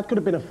 not bad. Could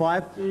have been a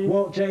 5.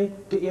 Well, Jay,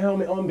 get your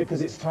helmet on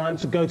because it's time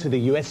to go to the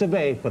US of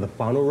A for the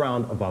final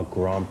round of our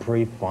Grand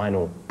Prix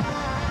final.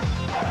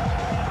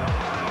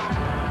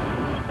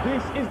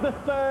 This is the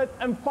third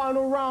and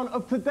final round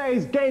of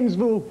today's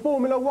Gamezville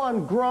Formula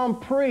 1 Grand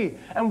Prix,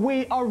 and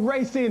we are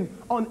racing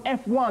on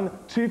F1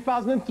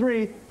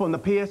 2003 from the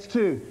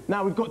PS2.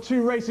 Now, we've got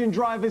 2 racing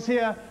drivers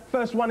here.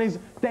 First one is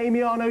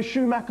Damiano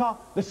Schumacher,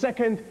 the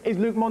second is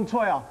Luke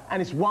Montoya,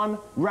 and it's 1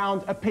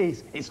 round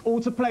apiece. It's all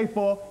to play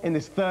for in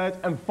this third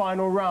and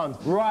final round.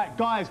 Right,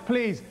 guys,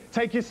 please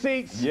take your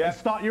seats and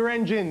start your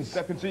engines.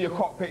 Step into your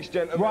cockpits,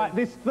 gentlemen. Right,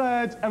 this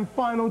third and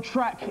final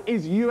track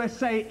is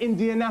USA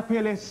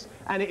Indianapolis,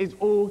 and it is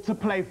all to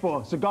play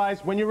for. So,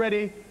 guys, when you're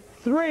ready,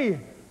 3,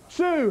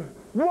 2,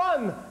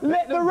 1,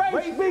 let the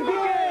race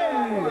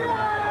begin!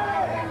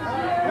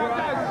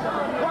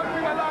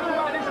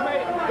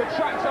 The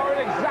tracks are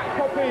an exact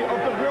copy of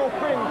the real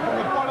thing, from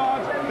the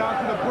bollards down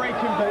to the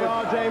braking board. They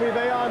are, Jamie,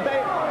 they are.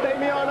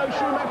 Damiano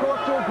Schumacher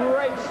off to a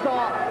great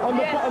start on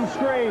the bottom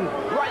screen.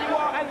 Right you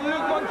are, and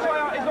Luke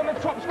Montoya is on the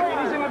top screen.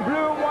 He's in the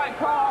blue and white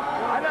car,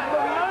 and at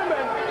the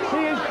moment,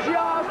 he is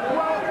just,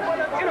 well,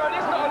 you know,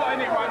 there's not a lot in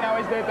it right now,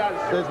 is there, Daz?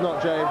 There's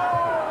not, James.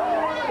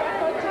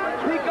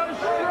 He goes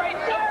straight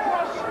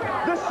across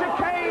the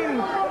chicane.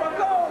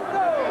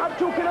 I'm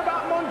talking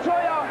about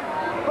Montoya,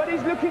 but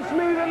he's looking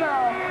smoother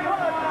now.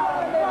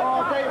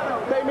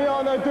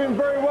 Damiano doing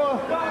very well.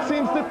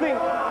 Seems to think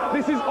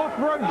this is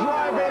off-road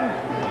driving.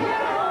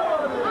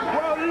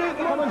 Well, Luke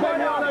Come on,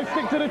 Damiano,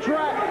 stick to the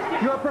track.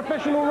 You're a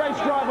professional race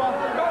driver.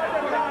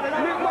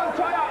 Luke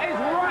Montoya is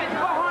right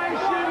behind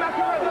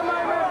Schumacher at the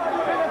moment,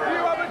 and a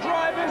few other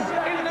drivers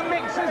in the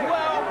mix as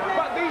well.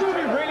 But these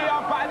two really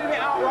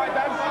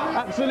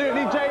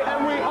Absolutely, Jay,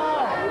 and we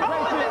are.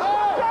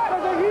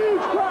 There's a huge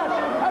crash,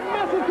 a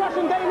massive crash,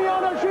 and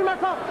Damiano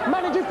Schumacher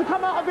manages to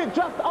come out of it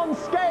just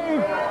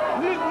unscathed.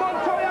 Luke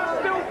Montoya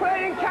still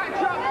playing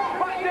catch-up,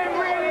 but there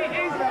really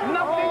is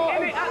nothing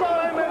in it at the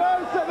moment.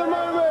 Close at the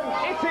moment.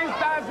 It is,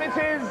 Daz, it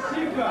is.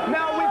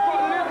 Now we've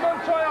got Luke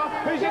Montoya,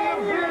 who's in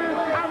the blue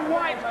and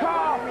white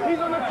car. He's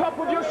on the top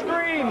of your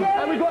screen.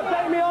 And we've got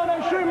Damiano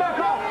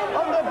Schumacher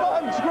on the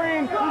bottom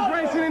screen, who's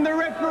racing in the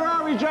red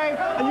Ferrari, Jay.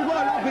 And you've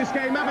got to love this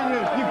game, haven't you?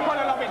 You've got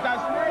to love it,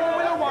 Daz.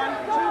 Formula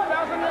 1,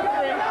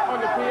 2003 on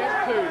the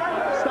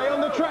PS2. Stay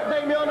on the track,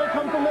 Damiano.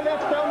 Come from the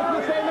left.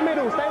 Stay in the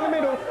middle. Stay in the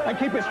middle. And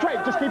keep it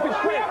straight. Just keep it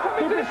straight.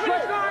 Keep it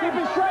straight. Keep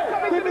it straight.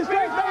 Keep it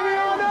straight,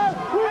 Damiano.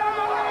 We have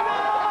a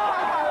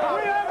winner.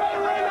 We have a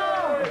winner.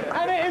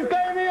 And it is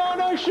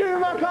Damiano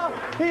Schumacher.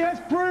 He has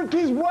proved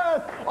his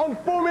worth on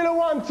Formula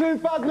 1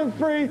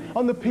 2003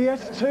 on the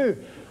PS2.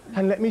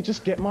 And let me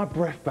just get my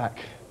breath back.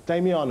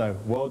 Damiano,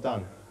 well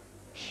done.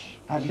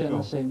 How do you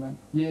feel? Say, man?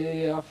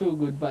 Yeah, I feel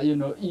good, but you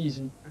know,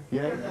 easy.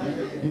 Yeah?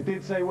 You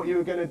did say what you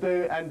were going to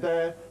do, and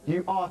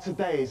you are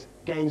today's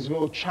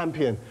Gamezville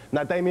champion.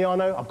 Now,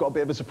 Damiano, I've got a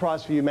bit of a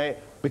surprise for you, mate,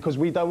 because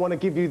we don't want to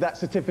give you that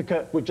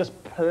certificate with just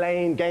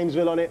plain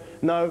Gamezville on it.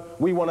 No,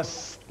 we want to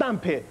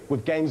stamp it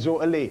with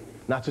Gamezville Elite.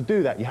 Now, to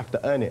do that, you have to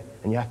earn it,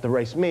 and you have to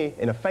race me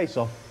in a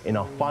face-off in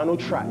our final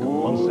track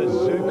on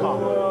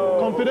Suzuka.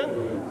 Confident?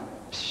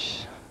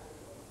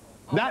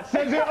 That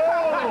says it all!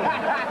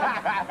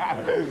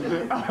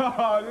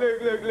 Oh,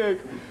 look.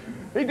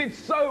 He did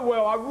so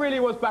well. I really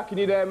was backing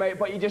you there, mate,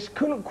 but you just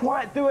couldn't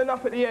quite do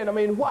enough at the end. I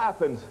mean, what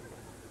happened?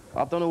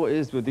 I don't know what it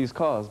is with these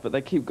cars, but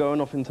they keep going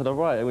off into the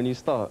right when you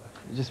start.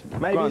 It just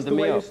maybe it's the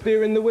way you're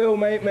steering the wheel,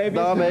 mate. Maybe.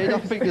 No, mate, I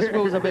think this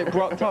wheel's a bit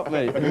brocked up,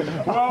 mate.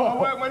 Well,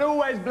 a workman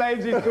always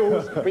blames his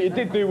tools, but you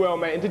did do well,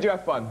 mate. And did you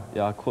have fun?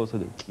 Yeah, of course I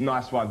did.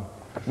 Nice one.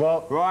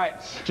 Well,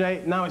 right,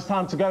 Jay, now it's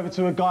time to go over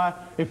to a guy,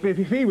 if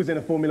he was in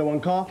a Formula 1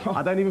 car,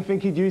 I don't even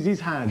think he'd use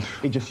his hands.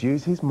 He'd just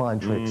use his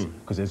mind tricks,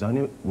 because there's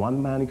only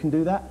one man who can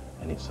do that,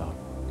 and it's our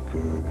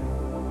guru.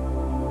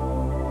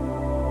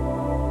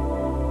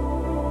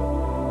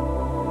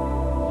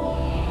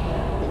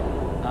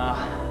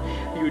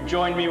 You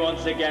join me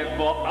once again,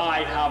 for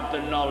I have the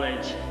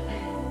knowledge.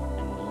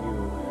 And you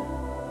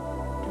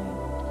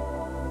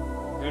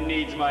don't. Who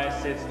needs my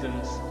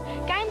assistance?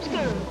 Games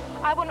Guru,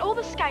 I want all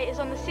the skaters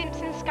on the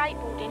Simpsons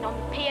skateboarding on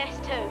the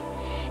PS2.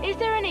 Is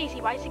there an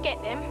easy way to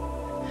get them?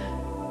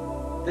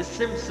 The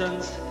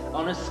Simpsons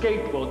on a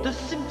skateboard? The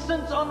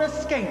Simpsons on a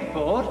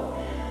skateboard?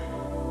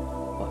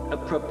 What a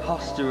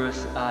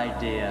preposterous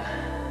idea.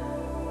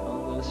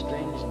 Although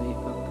strangely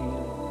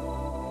appealing.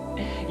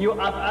 You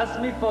have asked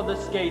me for the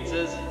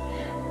skaters,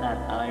 and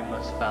I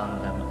must find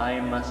them.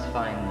 I must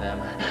find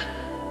them.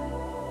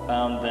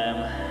 Found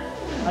them.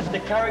 At the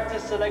character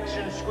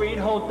selection screen,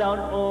 hold down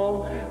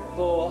all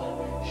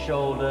 4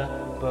 shoulder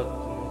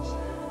buttons.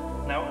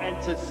 Now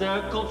enter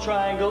circle,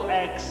 triangle,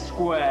 X,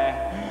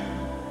 square.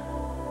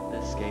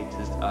 The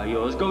skaters are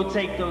yours. Go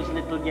take those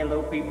little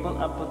yellow people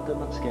and put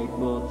them on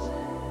skateboards.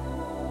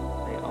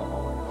 They are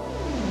all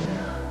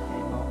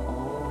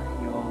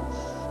yours.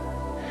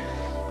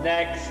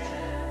 Next,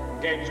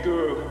 Games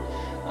Guru,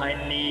 I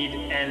need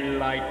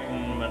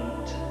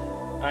enlightenment.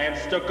 I am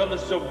stuck on the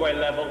subway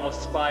level of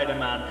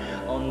Spider-Man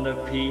on the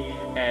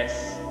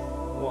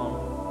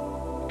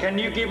PS1. Can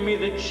you give me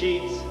the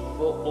cheats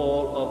for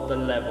all of the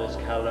levels,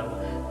 Callum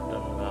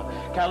Dunbar?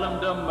 Callum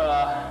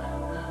Dunbar,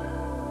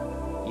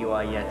 you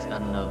are yet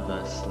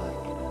another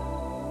slacker.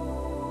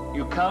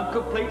 You can't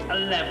complete a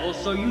level,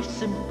 so you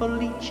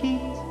simply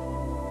cheat.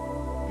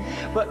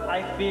 But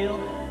I feel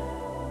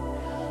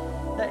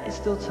there is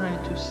still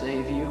time to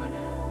save you.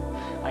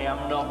 I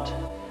am not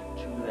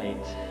too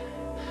late.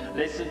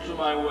 Listen to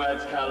my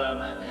words,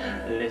 Callum.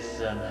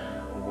 Listen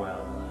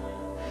well.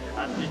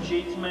 At the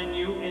cheats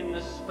menu in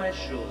the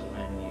specials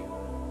menu,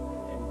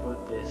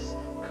 input this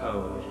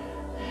code.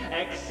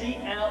 XCLSIOR.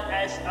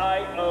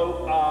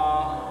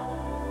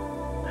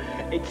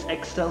 It's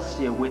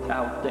Excelsior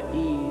without the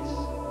E's.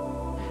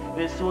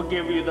 This will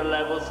give you the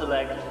level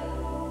select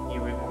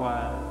you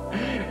require.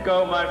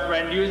 Go, my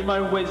friend, use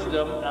my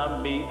wisdom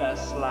and be a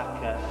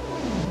slacker.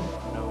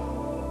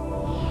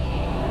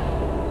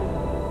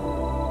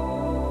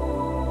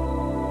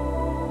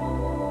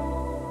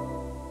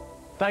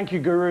 Thank you,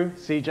 Guru.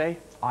 CJ,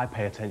 I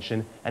pay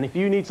attention. And if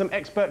you need some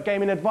expert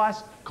gaming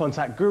advice,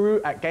 contact Guru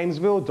at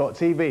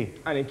Gamezville.tv.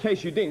 And in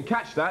case you didn't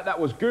catch that, that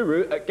was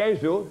Guru at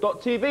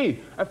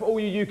Gamezville.tv. And for all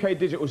you UK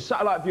digital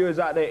satellite viewers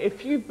out there,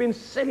 if you've been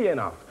silly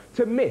enough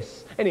to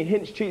miss any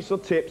hints, cheats or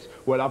tips,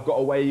 well, I've got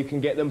a way you can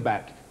get them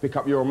back. Pick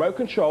up your remote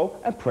control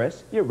and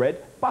press your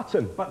red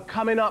button. But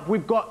coming up,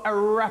 we've got a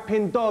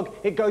rapping dog.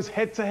 It goes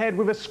head-to-head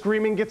with a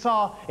screaming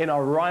guitar in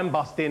our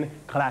rhyme-busting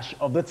Clash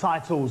of the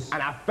Titles.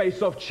 And our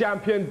face-off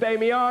champion,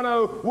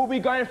 Damiano, will be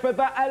going for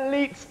that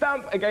elite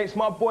stamp against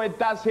my boy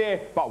Daz here.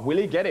 But will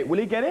he get it? Will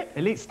he get it?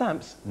 Elite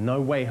stamps? No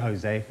way,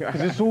 Jose.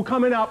 Because it's all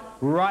coming up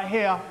right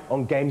here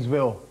on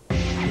Gamezville.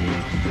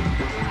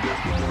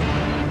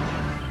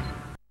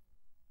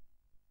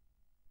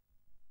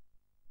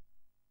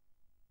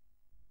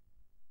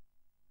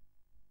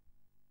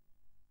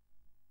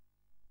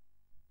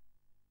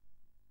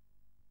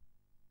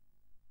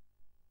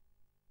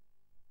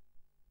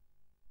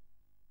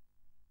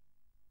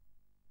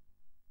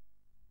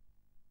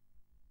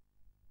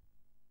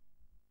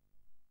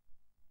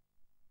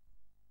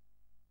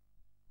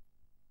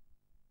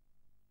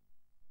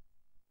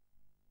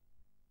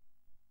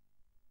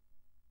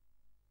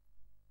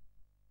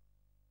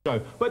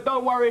 though. But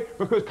don't worry,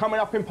 because coming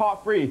up in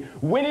part 3,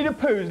 Winnie the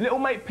Pooh's little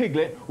mate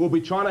Piglet will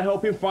be trying to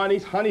help him find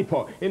his honey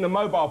pot in the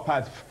mobile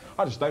pad.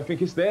 I just don't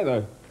think it's there,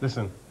 though.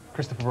 Listen,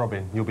 Christopher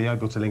Robin, you'll be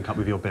able to link up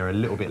with your beer a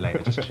little bit later.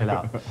 Just chill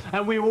out.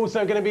 And we're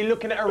also going to be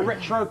looking at a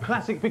retro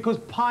classic because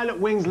Pilot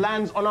Wings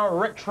lands on our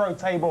retro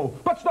table.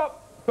 But stop!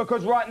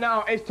 Because right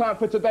now, it's time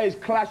for today's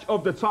Clash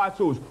of the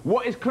Titles.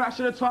 What is Clash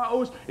of the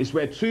Titles? It's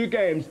where two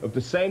games of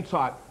the same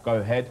type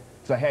go head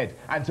to head.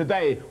 And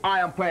today, I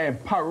am playing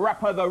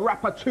Parappa the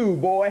Rapper 2,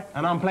 boy.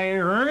 And I'm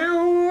playing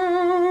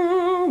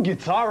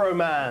Guitaro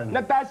Man.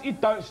 Now, Daz, you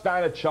don't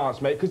stand a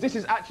chance, mate, because this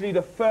is actually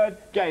the third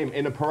game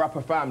in the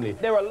Parappa family.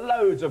 There are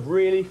loads of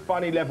really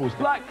funny levels,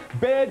 like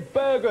Beard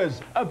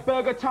Burgers, a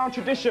Burger Town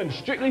tradition,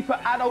 strictly for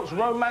adults,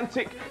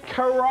 romantic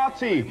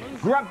karate,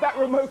 grab that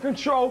remote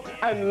control,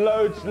 and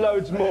loads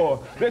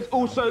more. There's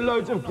also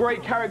loads of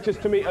great characters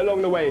to meet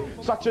along the way,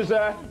 such as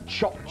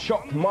Chop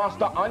Chop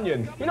Master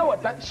Onion. You know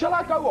what, Dad, shall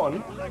I go on?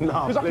 No,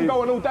 because I can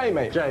go on all day,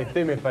 mate. Jay,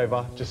 do me a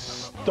favour,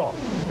 just stop.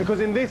 Because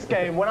in this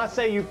game, when I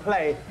say you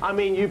play, I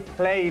mean you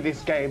play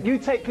this game. You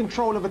take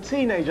control of a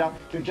teenager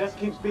who just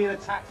keeps being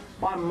attacked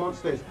by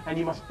monsters, and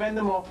you must fend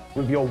them off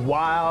with your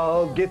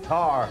wild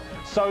guitar.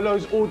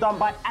 Solos all done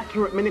by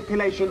accurate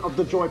manipulation of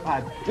the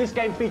joypad. This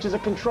game features a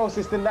control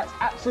system that's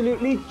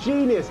absolutely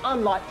genius,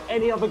 unlike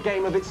any other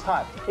game of its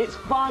type. It's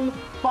fun.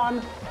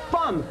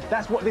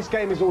 That's what this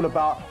game is all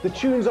about. The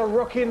tunes are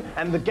rocking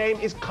and the game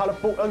is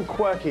colourful and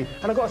quirky.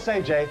 And I've got to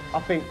say, Jay, I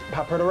think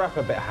Parappa the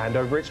Rapper better hand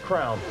over its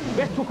crown.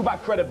 Let's talk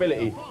about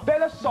credibility. De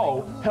La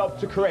Soul helped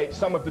to create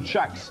some of the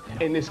tracks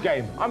in this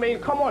game. I mean,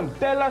 come on,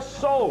 De La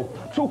Soul.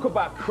 Talk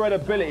about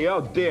credibility, oh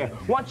dear.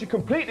 Once you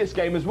complete this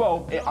game as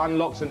well, it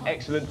unlocks an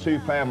excellent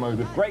two-player mode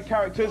with great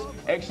characters,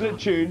 excellent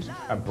tunes,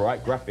 and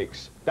bright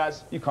graphics.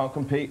 Daz, you can't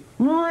compete.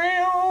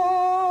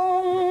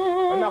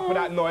 Enough of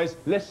that noise.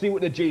 Let's see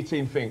what the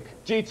G-Team think.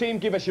 G-Team,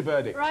 give us your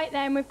verdict. Right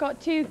then, we've got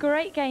two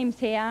great games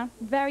here.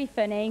 Very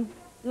funny.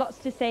 Lots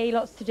to see,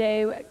 lots to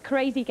do.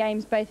 Crazy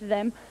games, both of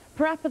them.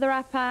 Parappa the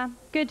Rapper,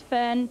 good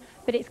fun,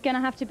 but it's going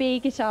to have to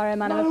be Guitaro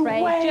Man, I'm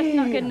afraid. Just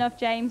not good enough,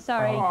 James.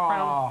 Sorry.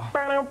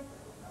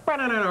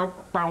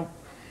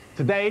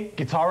 Today,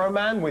 Guitaro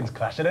Man wins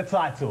Clash of the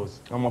Titles.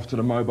 I'm off to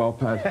the mobile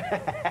pad.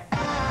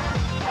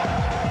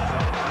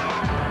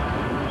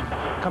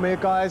 Come here,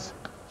 guys.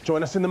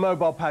 Join us in the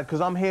mobile pad,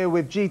 because I'm here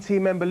with GT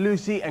member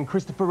Lucy and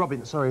Christopher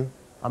Robin.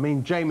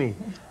 Jamie.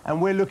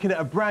 And we're looking at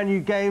a brand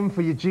new game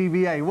for your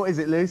GBA. What is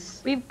it,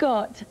 Luce? We've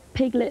got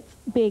Piglet's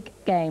Big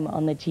Game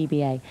on the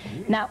GBA.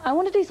 Now, I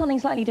want to do something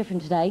slightly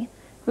different today.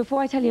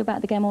 Before I tell you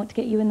about the game, I want to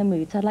get you in the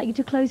mood. So I'd like you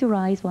to close your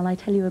eyes while I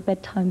tell you a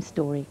bedtime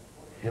story.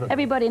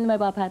 Everybody in the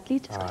mobile pad,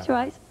 please just close your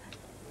eyes.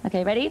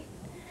 Okay, ready?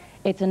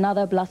 It's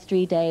another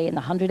blustery day in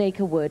the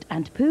 100-acre wood,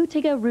 and Pooh,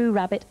 Tigger, Roo,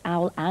 Rabbit,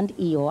 Owl and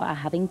Eeyore are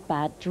having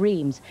bad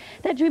dreams.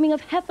 They're dreaming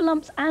of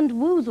heffalumps and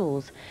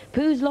woozles.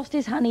 Pooh's lost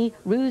his honey,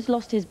 Roo's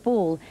lost his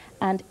ball,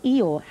 and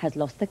Eeyore has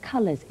lost the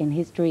colours in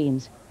his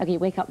dreams. Okay,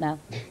 wake up now.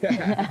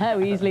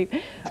 You sleep.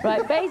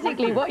 Right,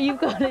 basically what you've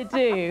got to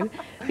do...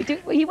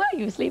 You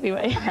were sleeping,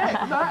 weren't you?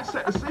 That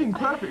set the scene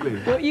perfectly.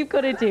 What you've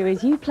got to do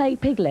is you play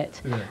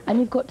Piglet, and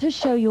you've got to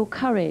show your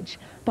courage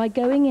by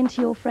going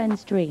into your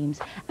friend's dreams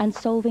and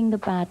solving the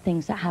bad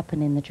things that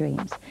happen in the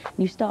dreams.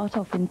 You start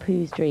off in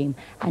Pooh's dream,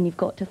 and you've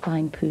got to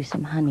find Pooh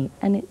some honey,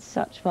 and it's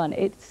such fun.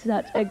 It's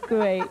such a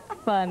great,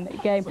 fun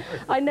game.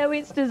 I know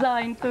it's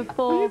designed for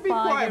 4 or 5-year-olds. Will you be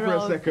quiet for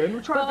a second?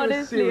 We're trying to do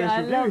a serious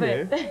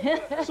review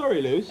here.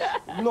 Sorry, Luce.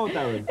 Not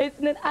Darren. It's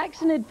an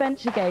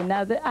action-adventure game.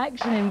 Now, the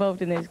action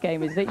involved in this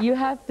game is that you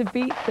have to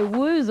beat the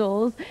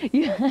woozles.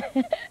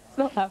 It's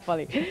not that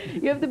funny.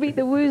 You have to beat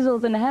the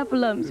woozles and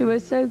heffalumps who are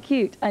so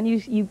cute, and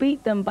you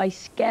beat them by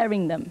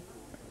scaring them.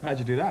 How'd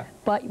you do that?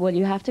 Well,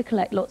 you have to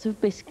collect lots of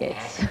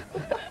biscuits.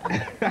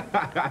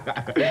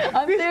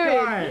 I'm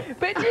serious.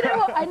 But do you know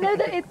what? I know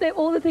that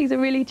all the things are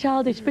really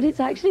childish, but it's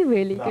actually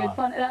really good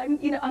fun.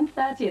 And I'm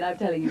 30 and I'm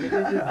telling you that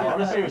this is good.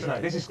 On a serious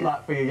note, this is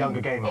like for your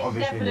younger gamer,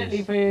 obviously.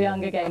 Definitely for your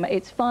younger gamer.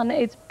 It's fun,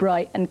 it's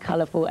bright and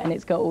colourful, and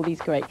it's got all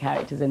these great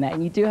characters in there.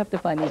 And you do have to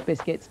find these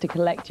biscuits to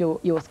collect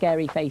your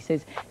scary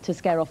faces to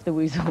scare off the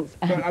woozles.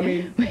 But, I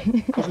mean,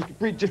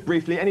 just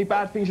briefly, any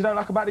bad things you don't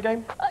like about the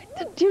game?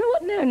 Do you know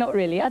what? No, not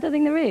really. I don't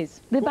think there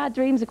is. The bad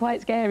dreams are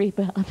quite scary,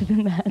 but other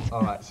than that...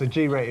 All right, so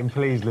G rating,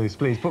 please, Luce,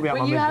 please, put me up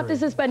my misery. You have to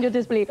suspend your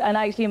disbelief, and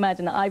I actually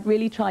imagine that I've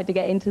really tried to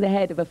get into the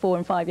head of a 4-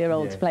 and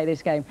 5-year-old to play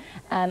this game,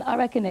 and I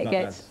reckon it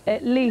gets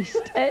at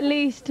least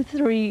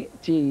 3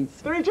 Gs.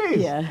 3 Gs?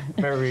 Yeah.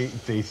 Very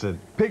decent.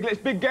 Piglet's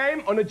Big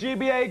Game on the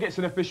GBA gets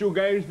an official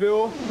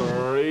Gamezville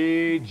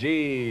 3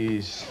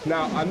 Gs.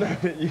 Now, I know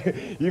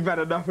that you've had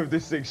enough of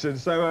this section,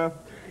 so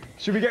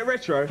should we get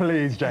retro?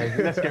 Please, Jay,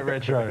 let's get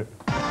retro.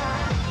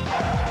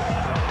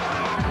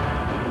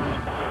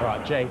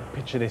 Right, Jay,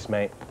 picture this,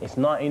 mate. It's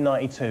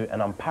 1992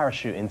 and I'm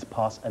parachuting to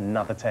pass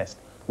another test.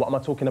 What am I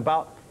talking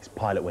about? It's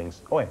Pilot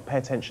Wings. Oi, pay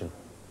attention.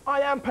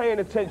 I am paying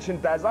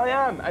attention, Daz, I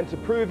am. And to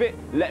prove it,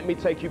 let me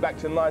take you back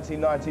to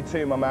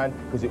 1992, my man,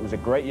 because it was a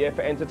great year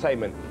for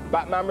entertainment.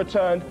 Batman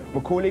returned,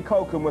 Macaulay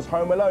Culkin was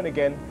home alone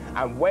again,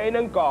 and Wayne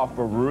and Garth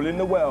were ruling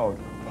the world.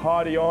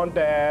 Party on,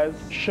 Daz.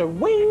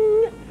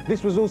 Shawing!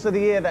 This was also the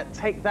year that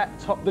Take That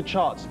topped the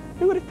charts.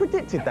 Who would have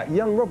predicted that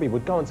young Robbie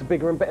would go on to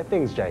bigger and better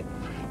things, Jay?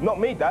 Not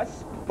me,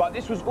 Daz. But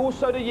this was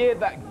also the year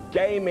that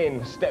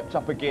gaming stepped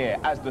up a gear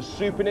as the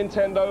Super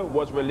Nintendo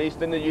was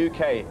released in the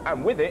UK.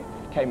 And with it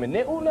came a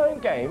little-known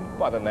game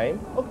by the name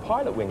of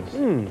Pilot Wings.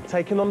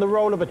 Taking on the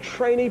role of a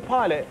trainee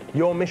pilot,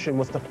 your mission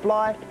was to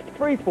fly,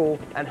 free fall,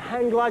 and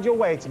hang glide your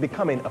way to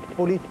becoming a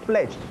fully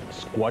fledged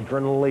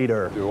squadron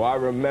leader. Do I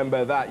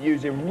remember that?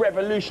 Using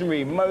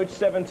revolutionary Mode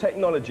 7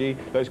 technology,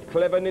 those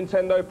clever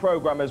Nintendo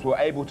programmers were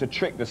able to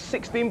trick the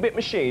 16-bit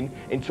machine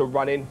into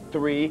running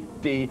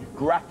 3D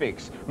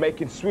graphics,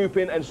 making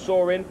swooping and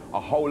soaring a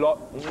whole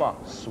lot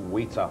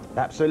sweeter.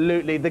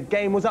 Absolutely. The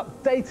game was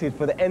updated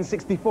for the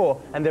N64,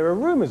 and there are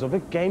rumours of a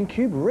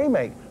GameCube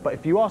remake. But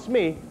if you ask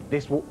me,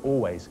 this will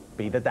always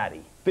be the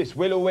daddy. This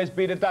will always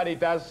be the daddy,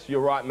 Daz.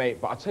 You're right, mate.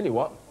 But I tell you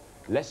what,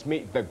 let's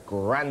meet the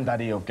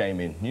granddaddy of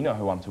gaming. You know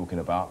who I'm talking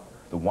about.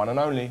 The one and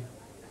only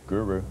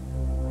Guru.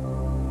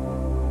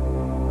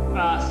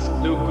 Ask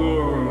the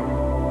Guru.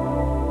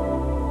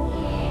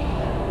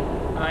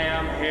 I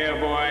am here,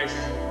 boys.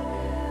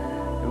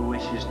 Who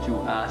wishes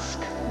to ask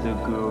the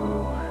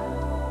Guru?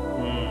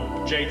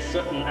 Jade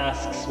Sutton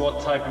asks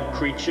what type of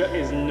creature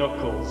is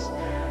Knuckles.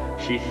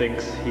 She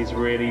thinks he's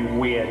really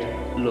weird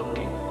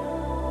looking.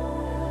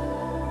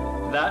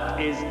 That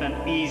is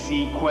an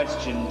easy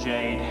question,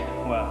 Jade.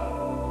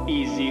 Well,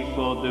 easy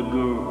for the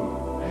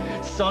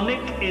Guru.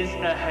 Sonic is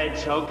a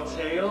hedgehog,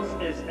 Tails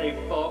is a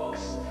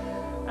fox,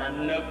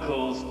 and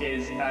Knuckles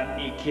is an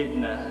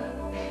echidna.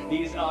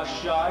 These are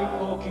shy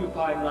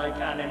porcupine-like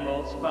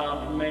animals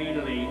found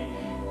mainly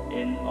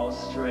in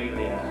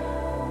Australia.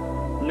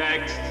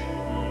 Next,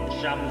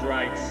 Shams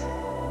writes,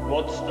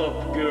 what's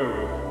up,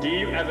 Guru? Do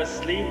you ever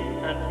sleep,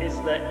 and is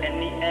there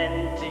any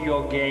end to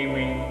your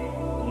gaming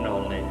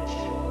knowledge?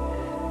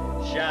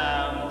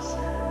 Shams,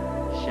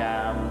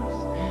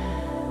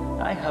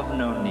 I have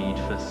no need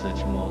for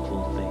such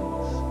mortal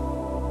things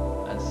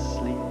as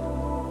sleep.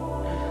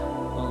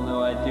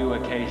 Although I do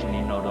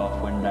occasionally nod off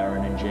when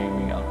Darren and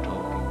Jamie are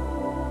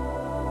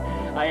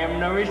talking. I am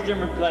nourished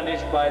and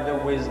replenished by the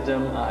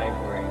wisdom I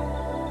bring.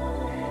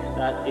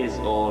 That is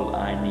all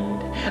I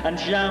need. And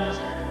Shams,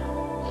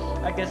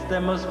 I guess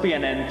there must be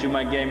an end to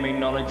my gaming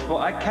knowledge, for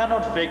I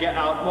cannot figure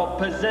out what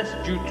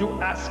possessed you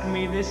to ask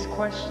me this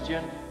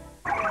question.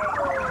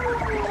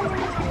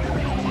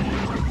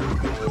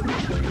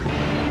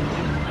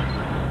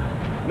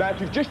 Now, if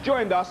you've just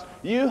joined us,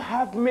 you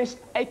have missed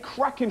a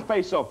cracking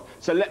face-off.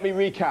 So let me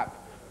recap.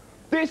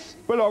 This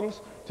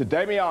belongs to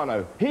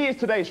Damiano. He is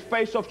today's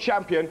face-off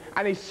champion,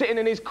 and he's sitting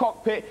in his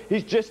cockpit.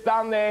 He's just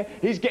down there.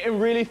 He's getting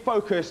really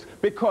focused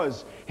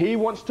because he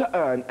wants to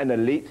earn an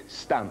elite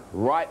stamp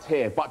right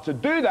here. But to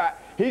do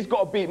that, he's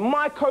got to beat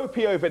my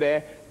copy over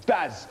there,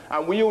 Daz,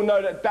 and we all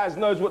know that Daz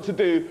knows what to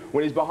do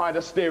when he's behind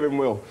a steering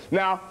wheel.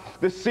 Now,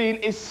 the scene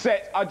is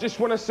set. I just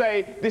want to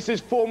say this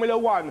is Formula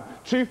 1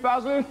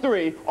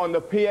 2003 on the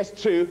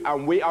PS2,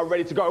 and we are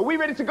ready to go. Are we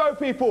ready to go,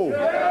 people?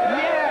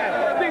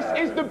 Yeah!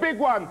 This is the big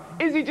one.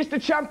 Is he just a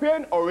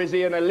champion, or is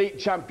he an elite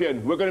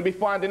champion? We're going to be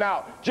finding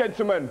out.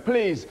 Gentlemen,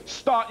 please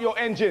start your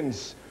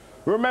engines.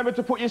 Remember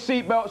to put your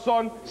seatbelts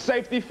on,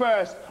 safety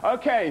first.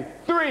 Okay,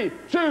 3,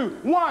 2,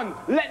 1,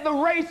 let the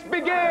race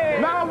begin!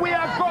 Now we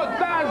have got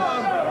Daz,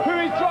 who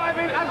is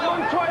driving as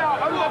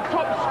Montoya on the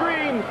top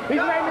screen.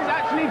 His name is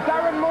actually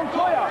Darren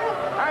Montoya,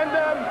 and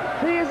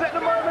he is at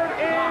the moment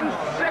in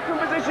second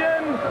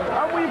position.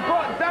 And we've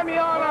got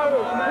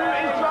Damiano, who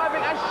is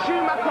driving as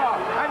Schumacher,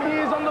 and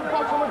he is on the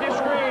bottom of your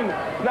screen.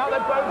 Now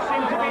they both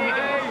seem to be in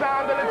the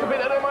sand a little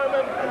bit at the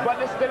moment, but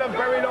there's still a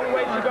very long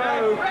way to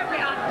go.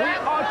 We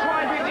are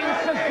driving in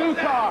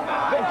Suzuka,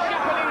 the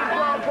Japanese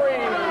Grand Prix,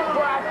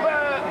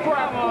 for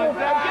our fourth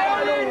and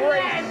final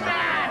race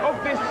of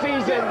this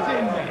season.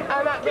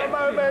 And at the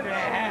moment,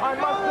 I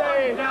must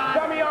say,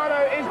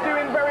 Damiano is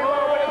doing very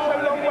well, but it's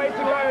a long way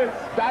to go.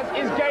 Daz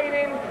is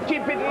gaining.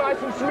 Keep it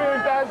nice and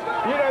smooth, Daz.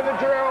 You know the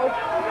drill.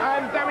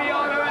 And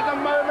Damiano at the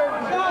moment,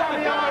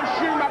 Damiano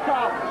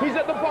Schumacher, he's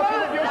at the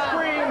bottom of your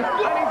screen,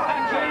 and he's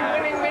actually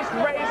winning this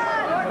race.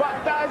 But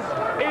Daz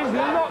is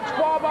not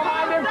far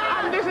behind him,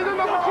 and this is an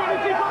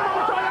opportunity for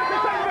Montoya to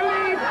take the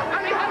lead,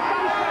 and he has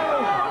done so.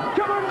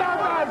 Come on now,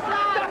 Daz.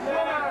 That's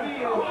the man.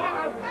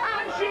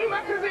 And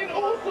Schumacher's in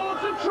all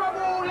sorts of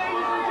trouble,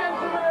 ladies and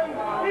gentlemen.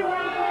 He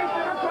wins the race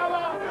to the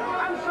cover,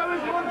 and so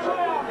is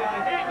Montoya.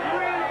 It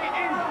really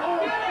is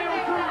all still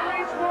to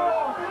race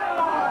for.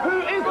 Who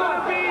is going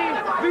to be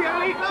the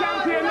elite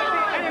champion at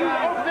the end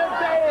of the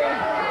day?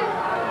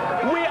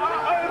 We are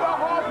over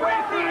halfway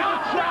through the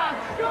track,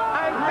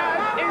 and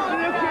Daz is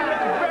looking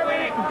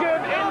very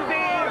good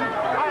indeed.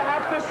 I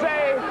have to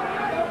say,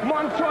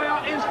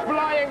 Montoya is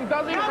flying.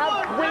 Does he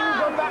have wings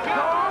on that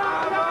car?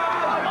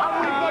 And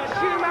we've got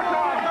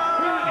Schumacher,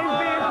 who is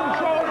being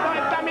controlled by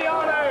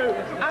Damiano,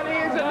 and he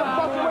is at the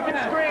bottom of his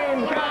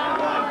screen.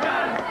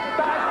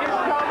 Daz is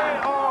coming.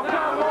 Oh,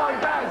 come on,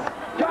 Daz.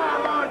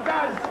 Come on,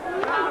 Daz.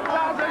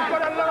 Daz has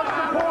got a lot of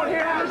support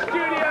here in the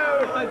studio.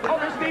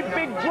 Obviously,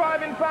 big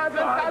driving fans,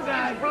 and Daz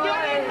is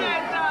flying.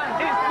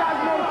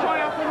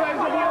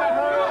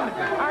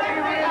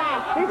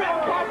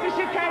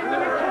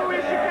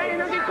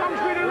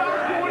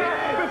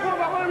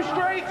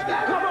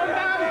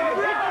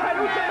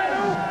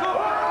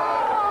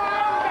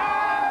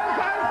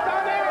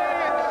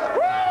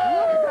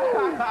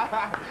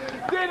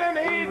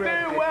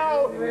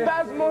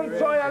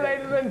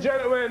 and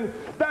gentlemen,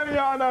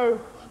 Damiano,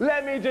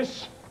 let me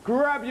just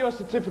grab your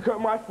certificate,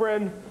 my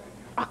friend.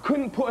 I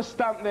couldn't put a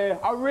stamp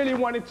there. I really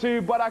wanted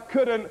to, but I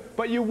couldn't.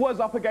 But you was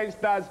up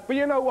against Daz. But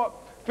you know what?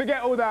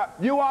 Forget all that.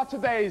 You are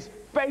today's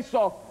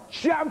face-off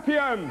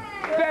champion.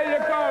 There you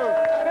go.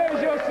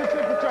 There's your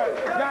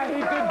certificate. Now, he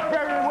did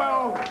very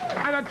well.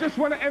 And I just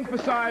want to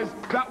emphasize,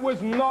 that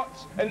was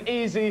not an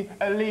easy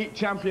elite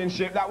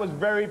championship. That was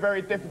very,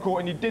 very difficult.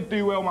 And you did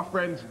do well, my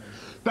friend.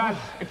 Dad,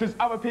 if there's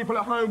other people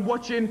at home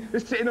watching,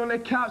 they're sitting on their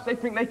couch, they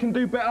think they can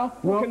do better,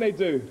 what can they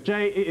do?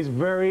 Jay, it is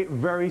very,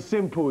 very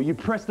simple. You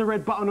press the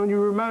red button on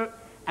your remote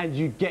and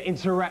you get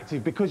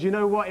interactive, because you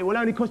know what? It will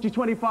only cost you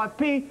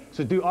 25p,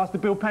 so do ask the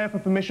bill payer for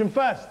permission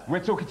first. We're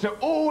talking to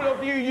all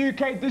of you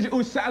UK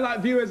digital satellite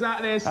viewers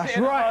out there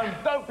sitting at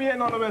home. Don't be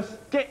anonymous,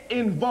 get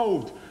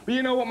involved. But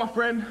you know what, my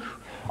friend?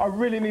 I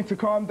really need to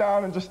calm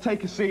down and just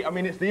take a seat. I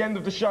mean, it's the end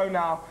of the show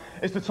now.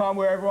 It's the time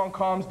where everyone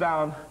calms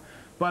down.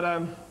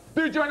 But,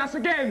 do join us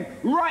again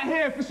right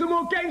here for some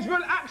more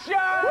Gamezville action!